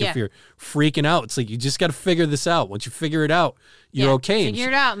 If you're freaking out, it's like, you just got to figure this out. Once you figure it out, you're okay. Figure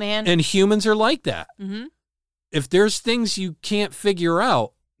it out, man. And humans are like that. If there's things you can't figure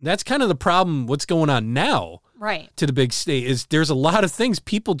out, that's kind of the problem. What's going on now, to the big state, is there's a lot of things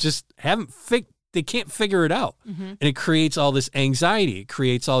people just they can't figure it out. And it creates all this anxiety. It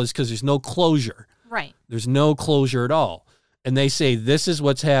creates all this because there's no closure. Right. There's no closure at all. And they say this is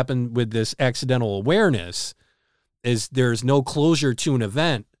what's happened with this accidental awareness, is there's no closure to an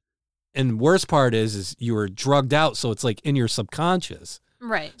event. And worst part is you were drugged out. So it's like in your subconscious.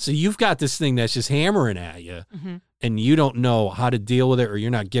 Right. So you've got this thing that's just hammering at you and you don't know how to deal with it, or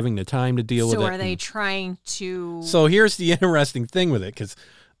you're not giving the time to deal with it. So are they trying to... So here's the interesting thing with it, because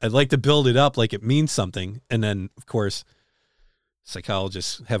I'd like to build it up like it means something. And then, of course,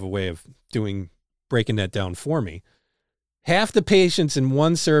 psychologists have a way of breaking that down for me. Half the patients in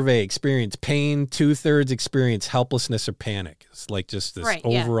one survey experience pain, 2/3 experience helplessness or panic. It's like just this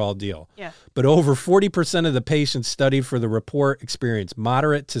overall deal. Yeah. But over 40% of the patients studied for the report experience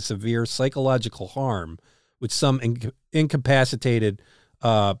moderate to severe psychological harm with some incapacitated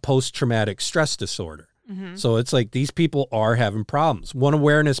post-traumatic stress disorder. So it's like these people are having problems. One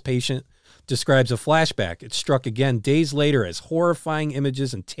awareness patient describes a flashback. It struck again days later as horrifying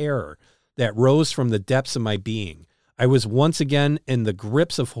images and terror that rose from the depths of my being. I was once again in the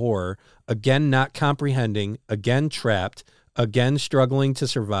grips of horror, again not comprehending, again trapped, again struggling to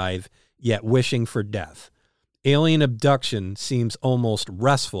survive, yet wishing for death. Alien abduction seems almost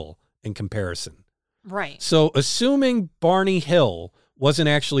restful in comparison. Right. So assuming Barney Hill wasn't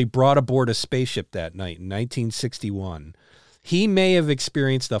actually brought aboard a spaceship that night in 1961, he may have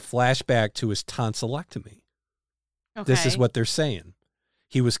experienced a flashback to his tonsillectomy. Okay. This is what they're saying.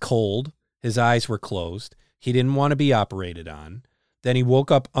 He was cold. His eyes were closed. He didn't want to be operated on. Then he woke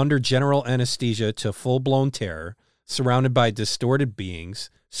up under general anesthesia to full-blown terror, surrounded by distorted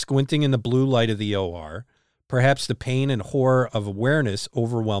beings, squinting in the blue light of the OR. Perhaps the pain and horror of awareness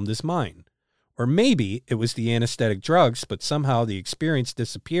overwhelmed his mind. Or maybe it was the anesthetic drugs, but somehow the experience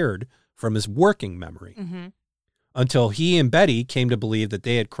disappeared from his working memory. Until he and Betty came to believe that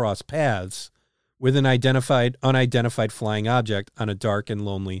they had crossed paths with an unidentified flying object on a dark and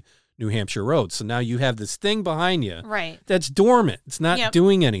lonely New Hampshire road. So now you have this thing behind you that's dormant. It's not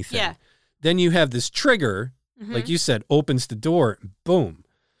doing anything. Yeah. Then you have this trigger, like you said, opens the door, boom.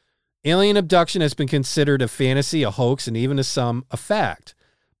 Alien abduction has been considered a fantasy, a hoax, and even to some, a fact.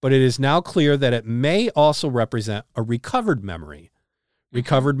 But it is now clear that it may also represent a recovered memory.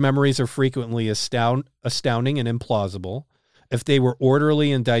 Recovered memories are frequently astounding and implausible. If they were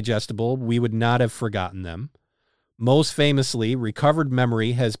orderly and digestible, we would not have forgotten them. Most famously, recovered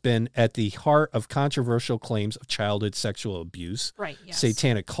memory has been at the heart of controversial claims of childhood sexual abuse, Right, yes.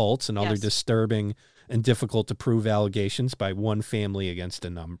 satanic cults, and other Yes. disturbing and difficult to prove allegations by one family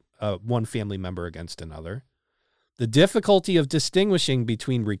member against another. The difficulty of distinguishing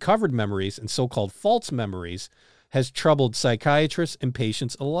between recovered memories and so-called false memories has troubled psychiatrists and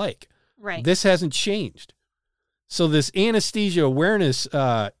patients alike. Right. This hasn't changed. So this anesthesia awareness,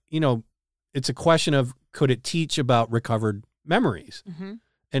 it's a question of, could it teach about recovered memories? Mm-hmm.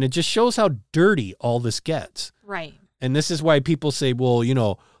 And it just shows how dirty all this gets. Right. And this is why people say, well,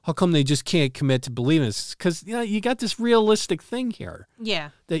 how come they just can't commit to believing this? Because, you got this realistic thing here. Yeah.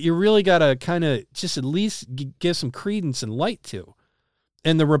 That you really got to kind of just at least give some credence and light to.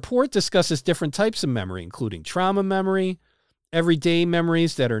 And the report discusses different types of memory, including trauma memory, everyday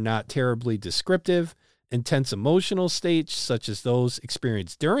memories that are not terribly descriptive, intense emotional states, such as those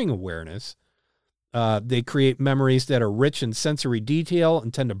experienced during awareness. They create memories that are rich in sensory detail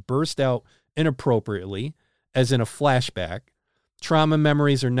and tend to burst out inappropriately, as in a flashback. Trauma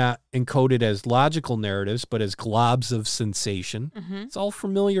memories are not encoded as logical narratives, but as globs of sensation. Mm-hmm. It's all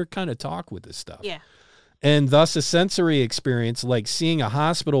familiar kind of talk with this stuff. Yeah. And thus a sensory experience like seeing a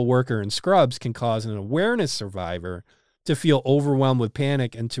hospital worker in scrubs can cause an awareness survivor to feel overwhelmed with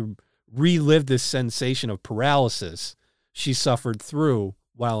panic and to relive this sensation of paralysis she suffered through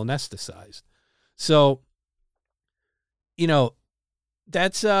while anesthetized. So,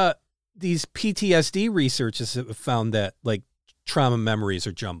 that's these PTSD researchers have found that like trauma memories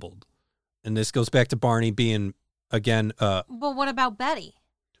are jumbled. And this goes back to Barney being, again, Well, what about Betty?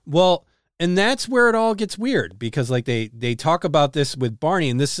 Well, and that's where it all gets weird, because like they talk about this with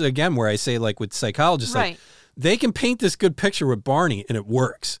Barney, and this is again where I say, like, with psychologists, Right. like they can paint this good picture with Barney and it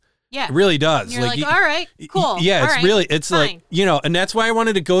works. Yeah. It really does. You're like, all right, cool. Yeah, all it's right, really, it's fine. like, and that's why I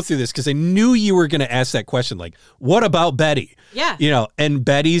wanted to go through this, because I knew you were going to ask that question. Like, what about Betty? Yeah. And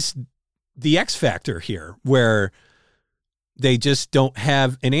Betty's the X factor here, where they just don't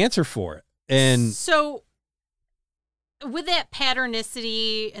have an answer for it. And so with that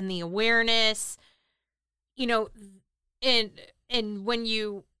patternicity and the awareness, and when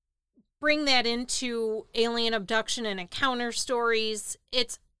you bring that into alien abduction and encounter stories,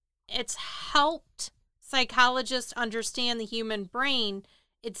 it's helped psychologists understand the human brain,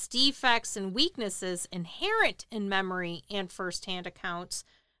 its defects and weaknesses inherent in memory and firsthand accounts,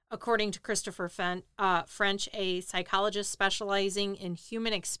 according to Christopher French, a psychologist specializing in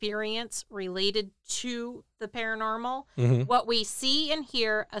human experience related to the paranormal. Mhm. What we see and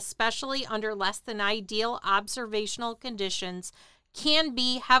hear, especially under less than ideal observational conditions, can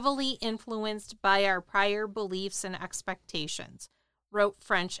be heavily influenced by our prior beliefs and expectations, wrote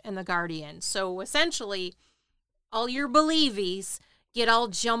French in The Guardian. So essentially, all your believies get all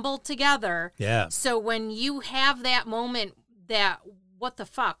jumbled together. yeah, So when you have that moment that, what the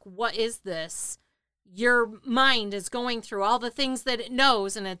fuck, what is this? Your mind is going through all the things that it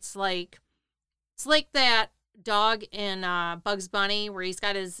knows, and it's like that dog in Bugs Bunny where he's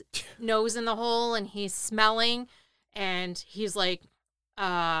got his nose in the hole and he's smelling, and he's like,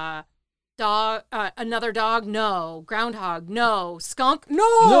 dog, another dog, no. Groundhog, no. Skunk,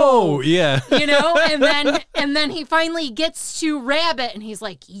 no. yeah. And then he finally gets to rabbit, and he's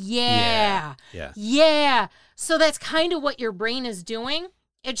like, yeah. So that's kind of what your brain is doing.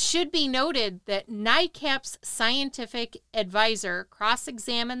 It should be noted that NICAP's scientific advisor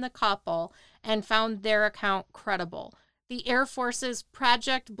cross-examined the couple and found their account credible. The Air Force's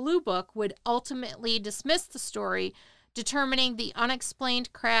Project Blue Book would ultimately dismiss the story, determining the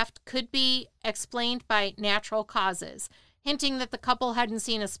unexplained craft could be explained by natural causes, hinting that the couple hadn't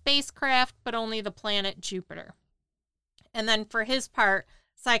seen a spacecraft, but only the planet Jupiter. And then for his part,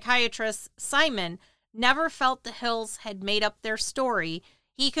 psychiatrist Simon never felt the Hills had made up their story.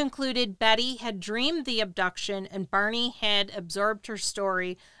 He concluded Betty had dreamed the abduction and Barney had absorbed her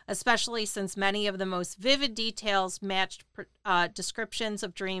story, especially since many of the most vivid details matched descriptions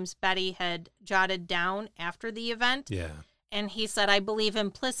of dreams Betty had jotted down after the event. Yeah. And he said, I believe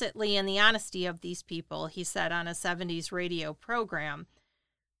implicitly in the honesty of these people, he said on a 70s radio program.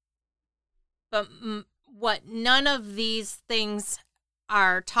 But what none of these things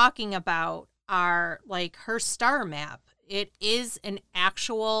are talking about are like her star map. It is an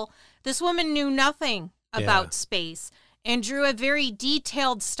actual, this woman knew nothing about space and drew a very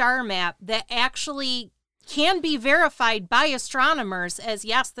detailed star map that actually can be verified by astronomers as,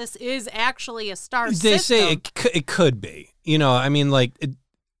 yes, this is actually a star system. They say it could be, I mean, like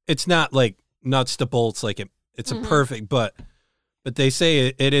it's not like nuts to bolts, like it's a perfect, but they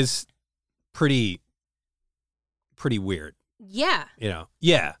say it is pretty weird. Yeah.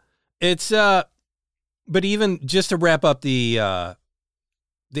 Yeah. It's, But even just to wrap up the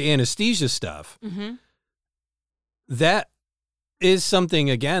anesthesia stuff, that is something,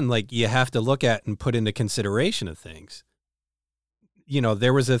 again, like you have to look at and put into consideration of things. You know,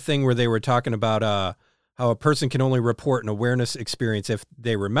 there was a thing where they were talking about how a person can only report an awareness experience if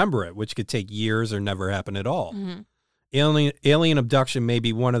they remember it, which could take years or never happen at all. Alien abduction may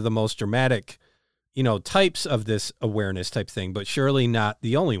be one of the most dramatic, you know, types of this awareness type thing, but surely not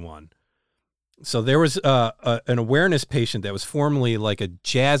the only one. So there was an awareness patient that was formerly like a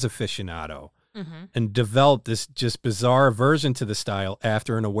jazz aficionado and developed this just bizarre aversion to the style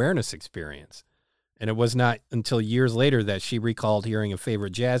after an awareness experience. And it was not until years later that she recalled hearing a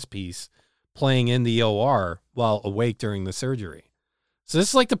favorite jazz piece playing in the OR while awake during the surgery. So this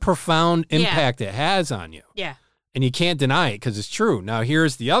is like the profound impact it has on you. Yeah. And you can't deny it because it's true. Now,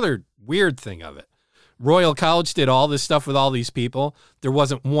 here's the other weird thing of it. Royal College did all this stuff with all these people. There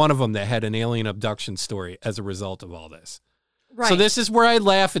wasn't one of them that had an alien abduction story as a result of all this. Right. So this is where I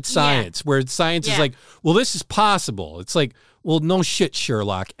laugh at science, where science is like, well, this is possible. It's like, well, no shit,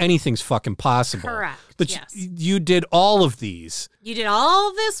 Sherlock. Anything's fucking possible. Correct. But you did all of these. You did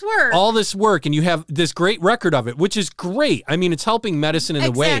all this work. All this work, and you have this great record of it, which is great. I mean, it's helping medicine in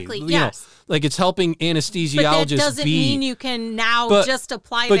a way. Exactly, You know, like it's helping anesthesiologists But that doesn't mean you can now just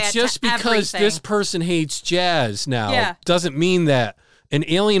apply that to everything. But just because this person hates jazz now doesn't mean that an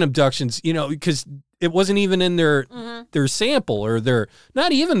alien abductions, you know, because it wasn't even in their sample or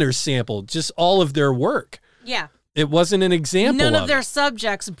not even their sample, just all of their work. Yeah. It wasn't an example. None of their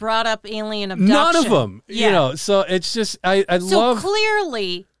subjects brought up alien abduction. None of them. Yeah. You know, so it's just, I love. So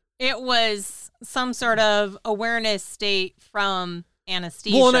clearly it was some sort of awareness state from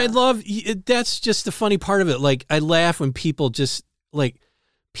anesthesia. Well, and I love, that's just the funny part of it. Like, I laugh when people just, like,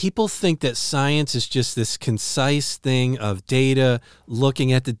 people think that science is just this concise thing of data,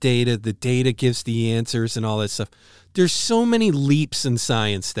 looking at the data gives the answers and all that stuff. There's so many leaps in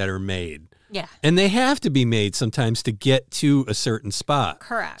science that are made. Yeah. And they have to be made sometimes to get to a certain spot.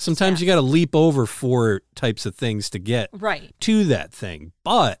 Correct. Sometimes you got to leap over 4 types of things to get to that thing.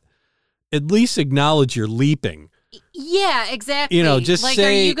 But at least acknowledge you're leaping. Yeah, exactly. You know, just like,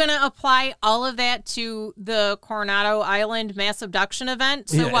 say, are you going to apply all of that to the Coronado Island mass abduction event?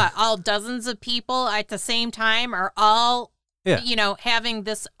 So what? All dozens of people at the same time are all, you know, having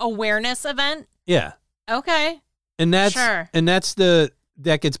this awareness event? Yeah. Okay. And that's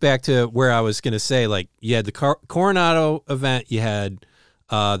that gets back to where I was going to say, like, you had the Coronado event, you had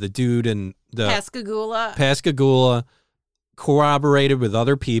the dude and the Pascagoula corroborated with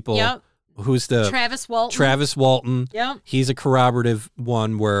other people. Yep. Who's the Travis Walton? Travis Walton. Yep. He's a corroborative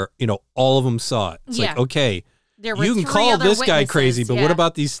one where, you know, all of them saw it. It's like, okay, there were you can call this witnesses. guy crazy, but what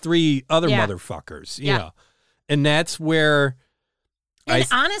about these 3 other motherfuckers? You know, and that's where. And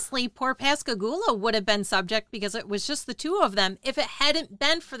honestly, poor Pascagoula would have been subject because it was just the 2 of them if it hadn't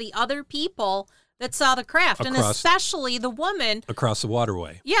been for the other people that saw the craft, and especially the woman across the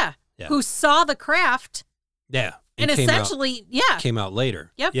waterway. Yeah. Who saw the craft. Yeah. And essentially, came out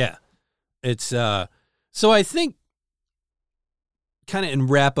later. Yep. Yeah. It's so I think kind of in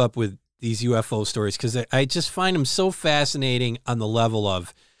wrap up with these UFO stories, because I just find them so fascinating on the level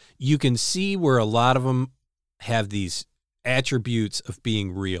of you can see where a lot of them have these attributes of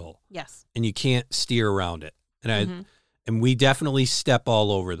being real. Yes. And you can't steer around it. And and we definitely step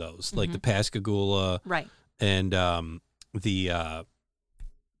all over those, like the Pascagoula, right, and the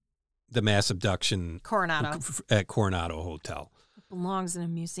mass abduction Coronado at Coronado Hotel. It belongs in a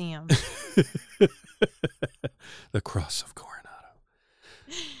museum. The Cross of Coronado.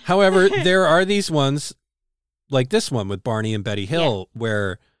 However, there are these ones like this one with Barney and Betty Hill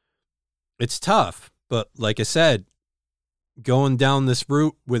where it's tough, but like I said, going down this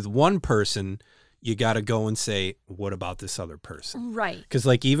route with one person, you got to go and say, what about this other person? Right. Because,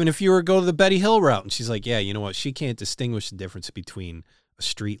 like, even if you were to go to the Betty Hill route and she's like, yeah, you know what? She can't distinguish the difference between a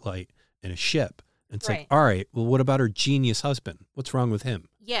street light and a ship. And it's like, all right, well, what about her genius husband? What's wrong with him?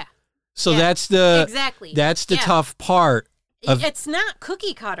 Yeah. So that's the tough part. It's not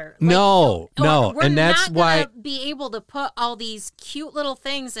cookie cutter. Like, no. And that's why we're not be able to put all these cute little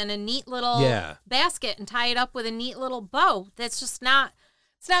things in a neat little basket and tie it up with a neat little bow. That's just not.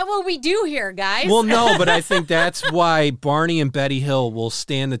 It's not what we do here, guys. Well, no, but I think that's why Barney and Betty Hill will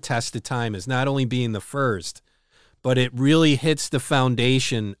stand the test of time as not only being the first, but it really hits the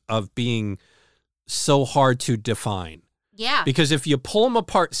foundation of being so hard to define. Yeah. Because if you pull them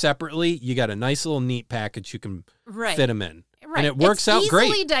apart separately, you got a nice little neat package you can fit them in. Right. And it works out great.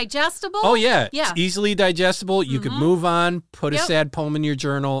 Easily digestible. Oh, yeah. It's easily digestible. You could move on, put a sad poem in your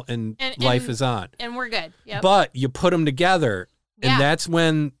journal, and life is on. And we're good. Yep. But you put them together, and that's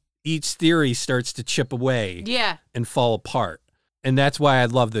when each theory starts to chip away Yeah. and fall apart. And that's why I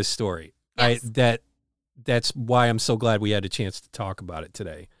love this story. Yes. That's why I'm so glad we had a chance to talk about it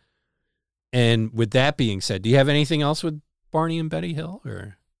today. And with that being said, do you have anything else with Barney and Betty Hill,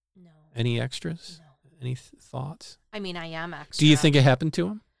 or No. any extras? No. Any thoughts? I mean, I am extra. Do you think it happened to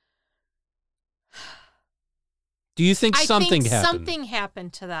him? Do you think something happened? Something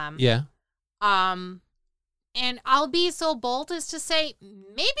happened to them. Yeah. And I'll be so bold as to say, maybe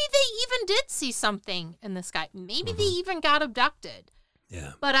they even did see something in the sky. Maybe they even got abducted.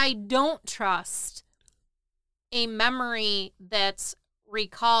 Yeah. But I don't trust a memory that's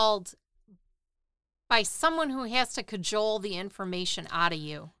recalled by someone who has to cajole the information out of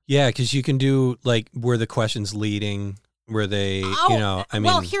you. Yeah, because you can do, like, were the questions leading? Were they, I mean...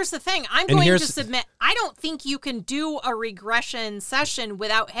 Well, here's the thing. I'm going to submit, I don't think you can do a regression session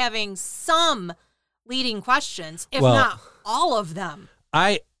without having some leading questions, if not all of them.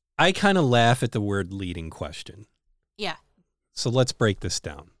 I kind of laugh at the word leading question. Yeah. So let's break this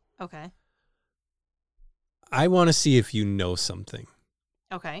down. Okay. I want to see if you know something.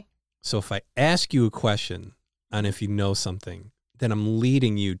 Okay. So if I ask you a question on if you know something, then I'm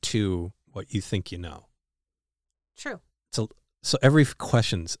leading you to what you think you know. True. So every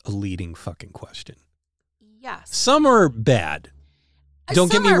question's a leading fucking question. Yes. Some are bad.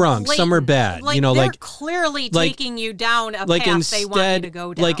 Don't get me wrong. Blatant. Some are bad. Like, they're clearly taking you down a path they want you to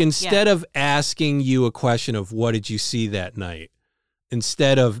go down. Like, instead of asking you a question of what did you see that night,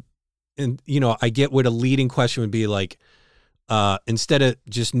 instead of, I get what a leading question would be like, instead of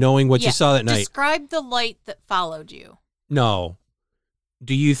just knowing what you saw that night. Describe the light that followed you. No.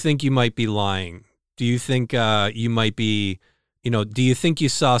 Do you think you might be lying? Do you think you might be, do you think you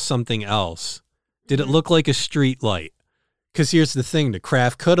saw something else? Did it look like a street light? Because here's the thing, the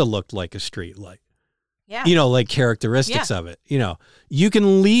craft could have looked like a street light. Yeah. Like characteristics of it. You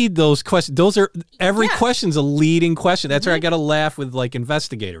can lead those questions. Those are, every question's a leading question. That's where I got to laugh with like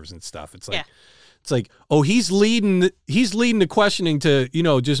investigators and stuff. It's like, oh, he's leading the questioning to,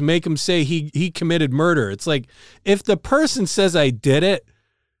 just make him say he committed murder. It's like, if the person says I did it,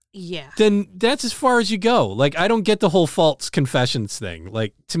 then that's as far as you go. Like, I don't get the whole false confessions thing.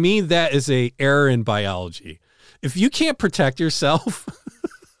 Like, to me, that is a error in biology. If you can't protect yourself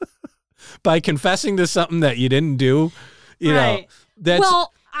by confessing to something that you didn't do, know, that's...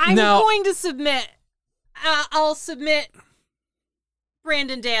 Well, I'm going to submit, I'll submit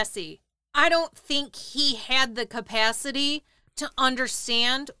Brandon Dassey. I don't think he had the capacity to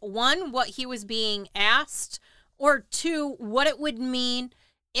understand, one, what he was being asked, or two, what it would mean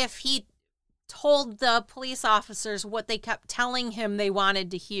if he told the police officers what they kept telling him they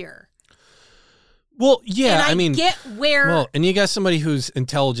wanted to hear. Well, yeah, and I get where... Well, and you got somebody whose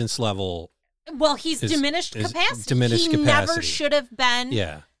intelligence level... Well, he's diminished capacity. He never should have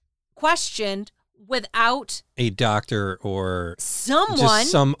been questioned without... a doctor or... someone...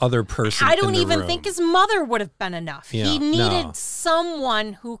 just some other person I don't in the even room. think his mother would have been enough. Yeah, he needed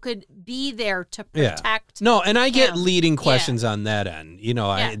someone who could be there to protect No, and I get him. leading questions on that end.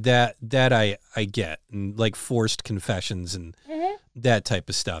 I get, and like forced confessions and that type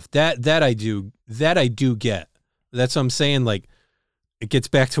of stuff. That I do get. That's what I'm saying. Like, it gets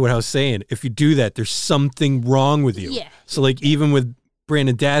back to what I was saying. If you do that, there's something wrong with you. Yeah. So like, even with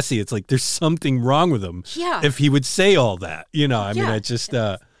Brandon Dassey, it's like there's something wrong with him. Yeah. If he would say all that, I mean, I just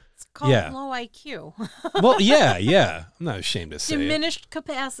it's called low IQ. Well, yeah. I'm not ashamed to say Diminished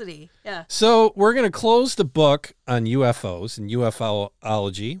capacity. Yeah. So we're going to close the book on UFOs and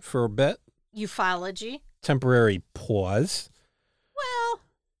UFOlogy for a bit. Ufology. Temporary pause. Well,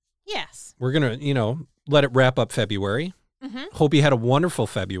 yes. We're going to, let it wrap up February. Mm-hmm. Hope you had a wonderful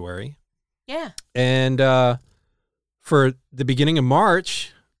February. Yeah. And for the beginning of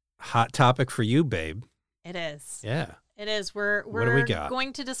March, hot topic for you, babe. It is. Yeah. It is. We're what do we got?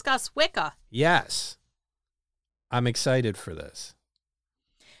 Going to discuss Wicca. Yes. I'm excited for this.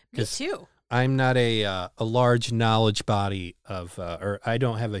 Me too. I'm not a large knowledge body of, or I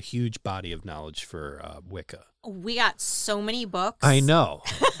don't have a huge body of knowledge for Wicca. We got so many books. I know.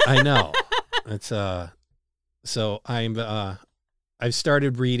 It's so I've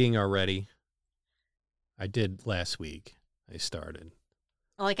started reading already. I did last week. I started.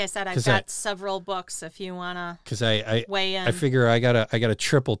 Like I said, I've got several books if you want to weigh in. I figure I gotta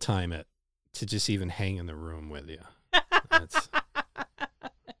triple time it to just even hang in the room with you. That's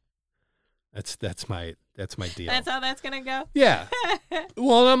my deal. That's how that's gonna go. Yeah.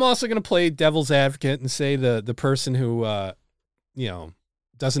 Well, I'm also gonna play devil's advocate and say the person who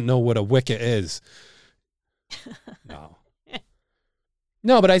doesn't know what a Wicca is. No.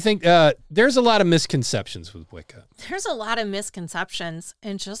 No, but I think there's a lot of misconceptions with Wicca. There's a lot of misconceptions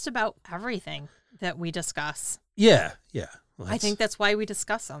in just about everything that we discuss. Yeah. Well, I think that's why we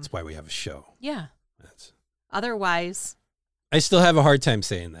discuss them. That's why we have a show. Yeah. Otherwise, I still have a hard time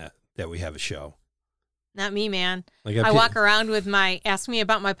saying that we have a show. Not me, man. Like I walk around with ask me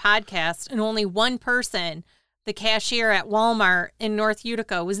about my podcast, and only one person, the cashier at Walmart in North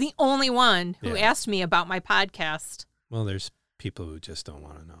Utica, was the only one who asked me about my podcast. Well, there's people who just don't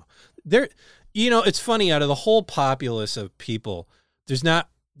want to know. It's funny, out of the whole populace of people,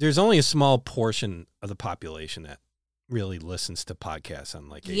 there's only a small portion of the population that really listens to podcasts on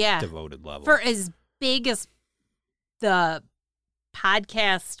like a devoted level. For as big as the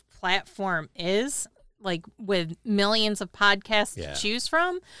podcast platform is, like with millions of podcasts to choose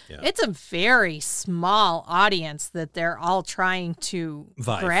from, it's a very small audience that they're all trying to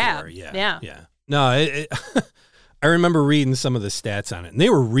grab. Yeah. No, I remember reading some of the stats on it, and they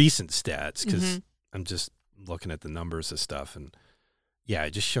were recent stats because I'm just looking at the numbers of stuff, and I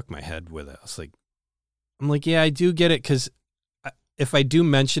just shook my head with it. I'm like, I do get it, because if I do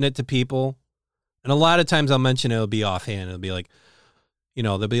mention it to people, and a lot of times I'll mention it, it'll be offhand. It'll be like,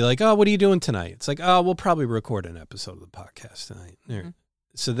 they'll be like, oh, what are you doing tonight? It's like, oh, we'll probably record an episode of the podcast tonight. Mm-hmm.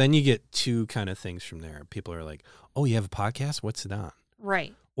 So then you get two kind of things from there. People are like, oh, you have a podcast? What's it on?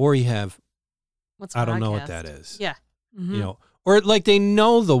 Right. Or you have, I don't know what that is. Yeah. Mm-hmm. Or like they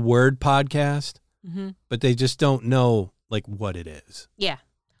know the word podcast, but they just don't know like what it is. Yeah.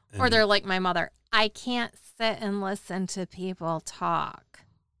 Or they're like my mother. I can't sit and listen to people talk.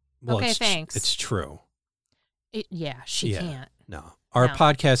 Well, okay, thanks. It's true. She can't. No. Our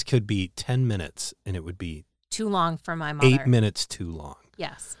podcast could be 10 minutes, and it would be too long for my mother. 8 minutes too long.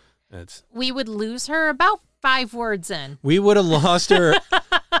 Yes. We would lose her about 5 words in. We would have lost her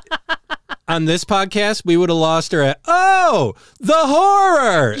on this podcast. We would have lost her at, the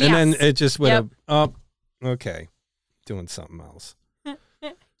horror. Yes. And then it just would have, okay, doing something else.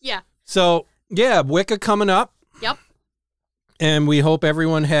 Yeah. So, Wicca coming up. Yep. And we hope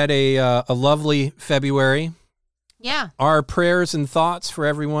everyone had a lovely February. Yeah. Our prayers and thoughts for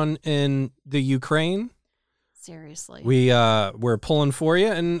everyone in the Ukraine. Seriously. We're pulling for you.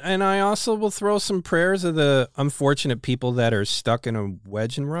 And I also will throw some prayers of the unfortunate people that are stuck in a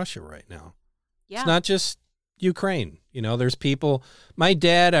wedge in Russia right now. Yeah. It's not just Ukraine. There's people. My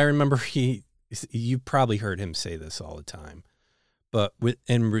dad, I remember you probably heard him say this all the time, but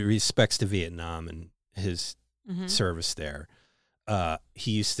in respects to Vietnam and his service there, he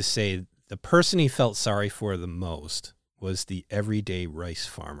used to say the person he felt sorry for the most was the everyday rice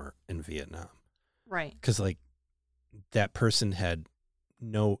farmer in Vietnam. Right. Because, like, that person had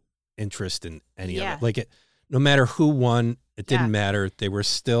no interest in any of it. Like, no matter who won, it didn't matter. They were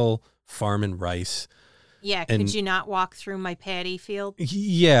still farming rice. Yeah, could you not walk through my paddy field?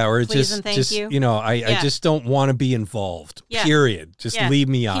 Yeah, or please and thank you. I just don't want to be involved. Yeah. Period. Just leave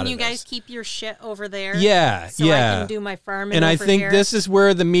me out of this. Can you guys keep your shit over there? Yeah, so I can do my farming. And I think this is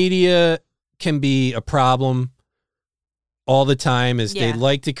where the media can be a problem all the time. Is they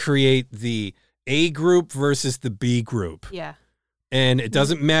like to create the A group versus the B group. Yeah. And it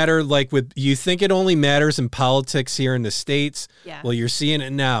doesn't matter, like you think it only matters in politics here in the States. Yeah. Well, you're seeing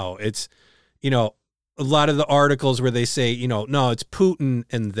it now. It's, a lot of the articles where they say, no, it's Putin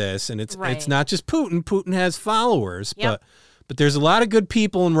and this, and it's not just Putin. Putin has followers, but there's a lot of good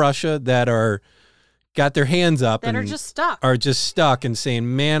people in Russia that got their hands up that and are just stuck and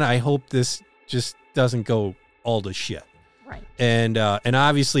saying, man, I hope this just doesn't go all to shit. Right. And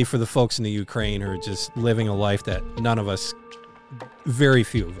obviously for the folks in the Ukraine who are just living a life that very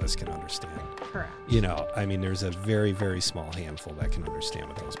few of us can understand. Correct. There's a very, very small handful that can understand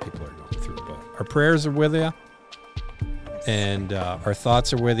what those people are going through. But our prayers are with you, and our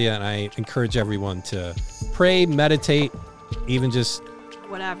thoughts are with you. And I encourage everyone to pray, meditate, even just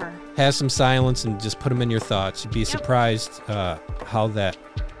whatever. Have some silence and just put them in your thoughts. You'd be surprised how that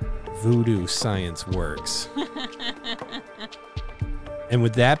voodoo science works. And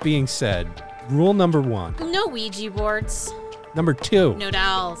with that being said, rule number 1. No Ouija boards. Number 2. No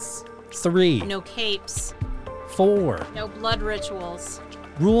dolls. 3. No capes. 4. No blood rituals.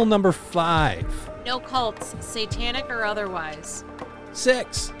 Rule number 5. No cults, satanic or otherwise.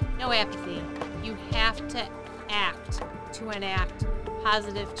 6. No apathy. You have to act to enact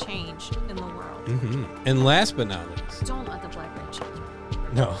positive change in the world. Mm-hmm. And last but not least, don't let the black man change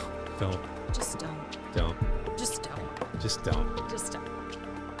you. No, don't. Just don't. Don't. Just don't. Just don't. Just don't.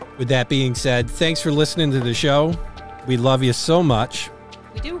 With that being said, thanks for listening to the show. We love you so much.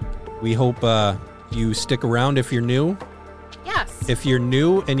 We do. We hope you stick around if you're new. Yes. If you're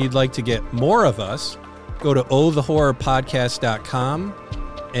new and you'd like to get more of us, go to ohthehorrorpodcast.com.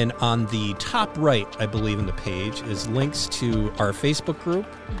 And on the top right, I believe in the page, is links to our Facebook group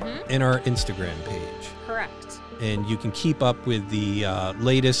and our Instagram page. Correct. And you can keep up with the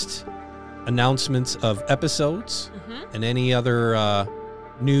latest announcements of episodes and any other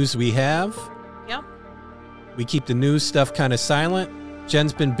news we have. Yep. We keep the news stuff kind of silent.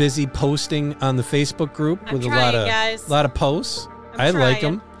 Jen's been busy posting on the Facebook group with a lot of posts. I like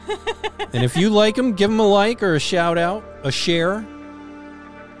them. And if you like them, give them a like or a shout out, a share.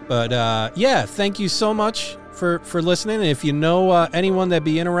 But yeah, thank you so much for listening. And if you know anyone that'd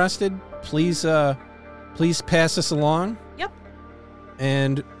be interested, please pass us along. Yep.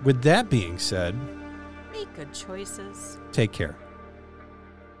 And with that being said, make good choices. Take care.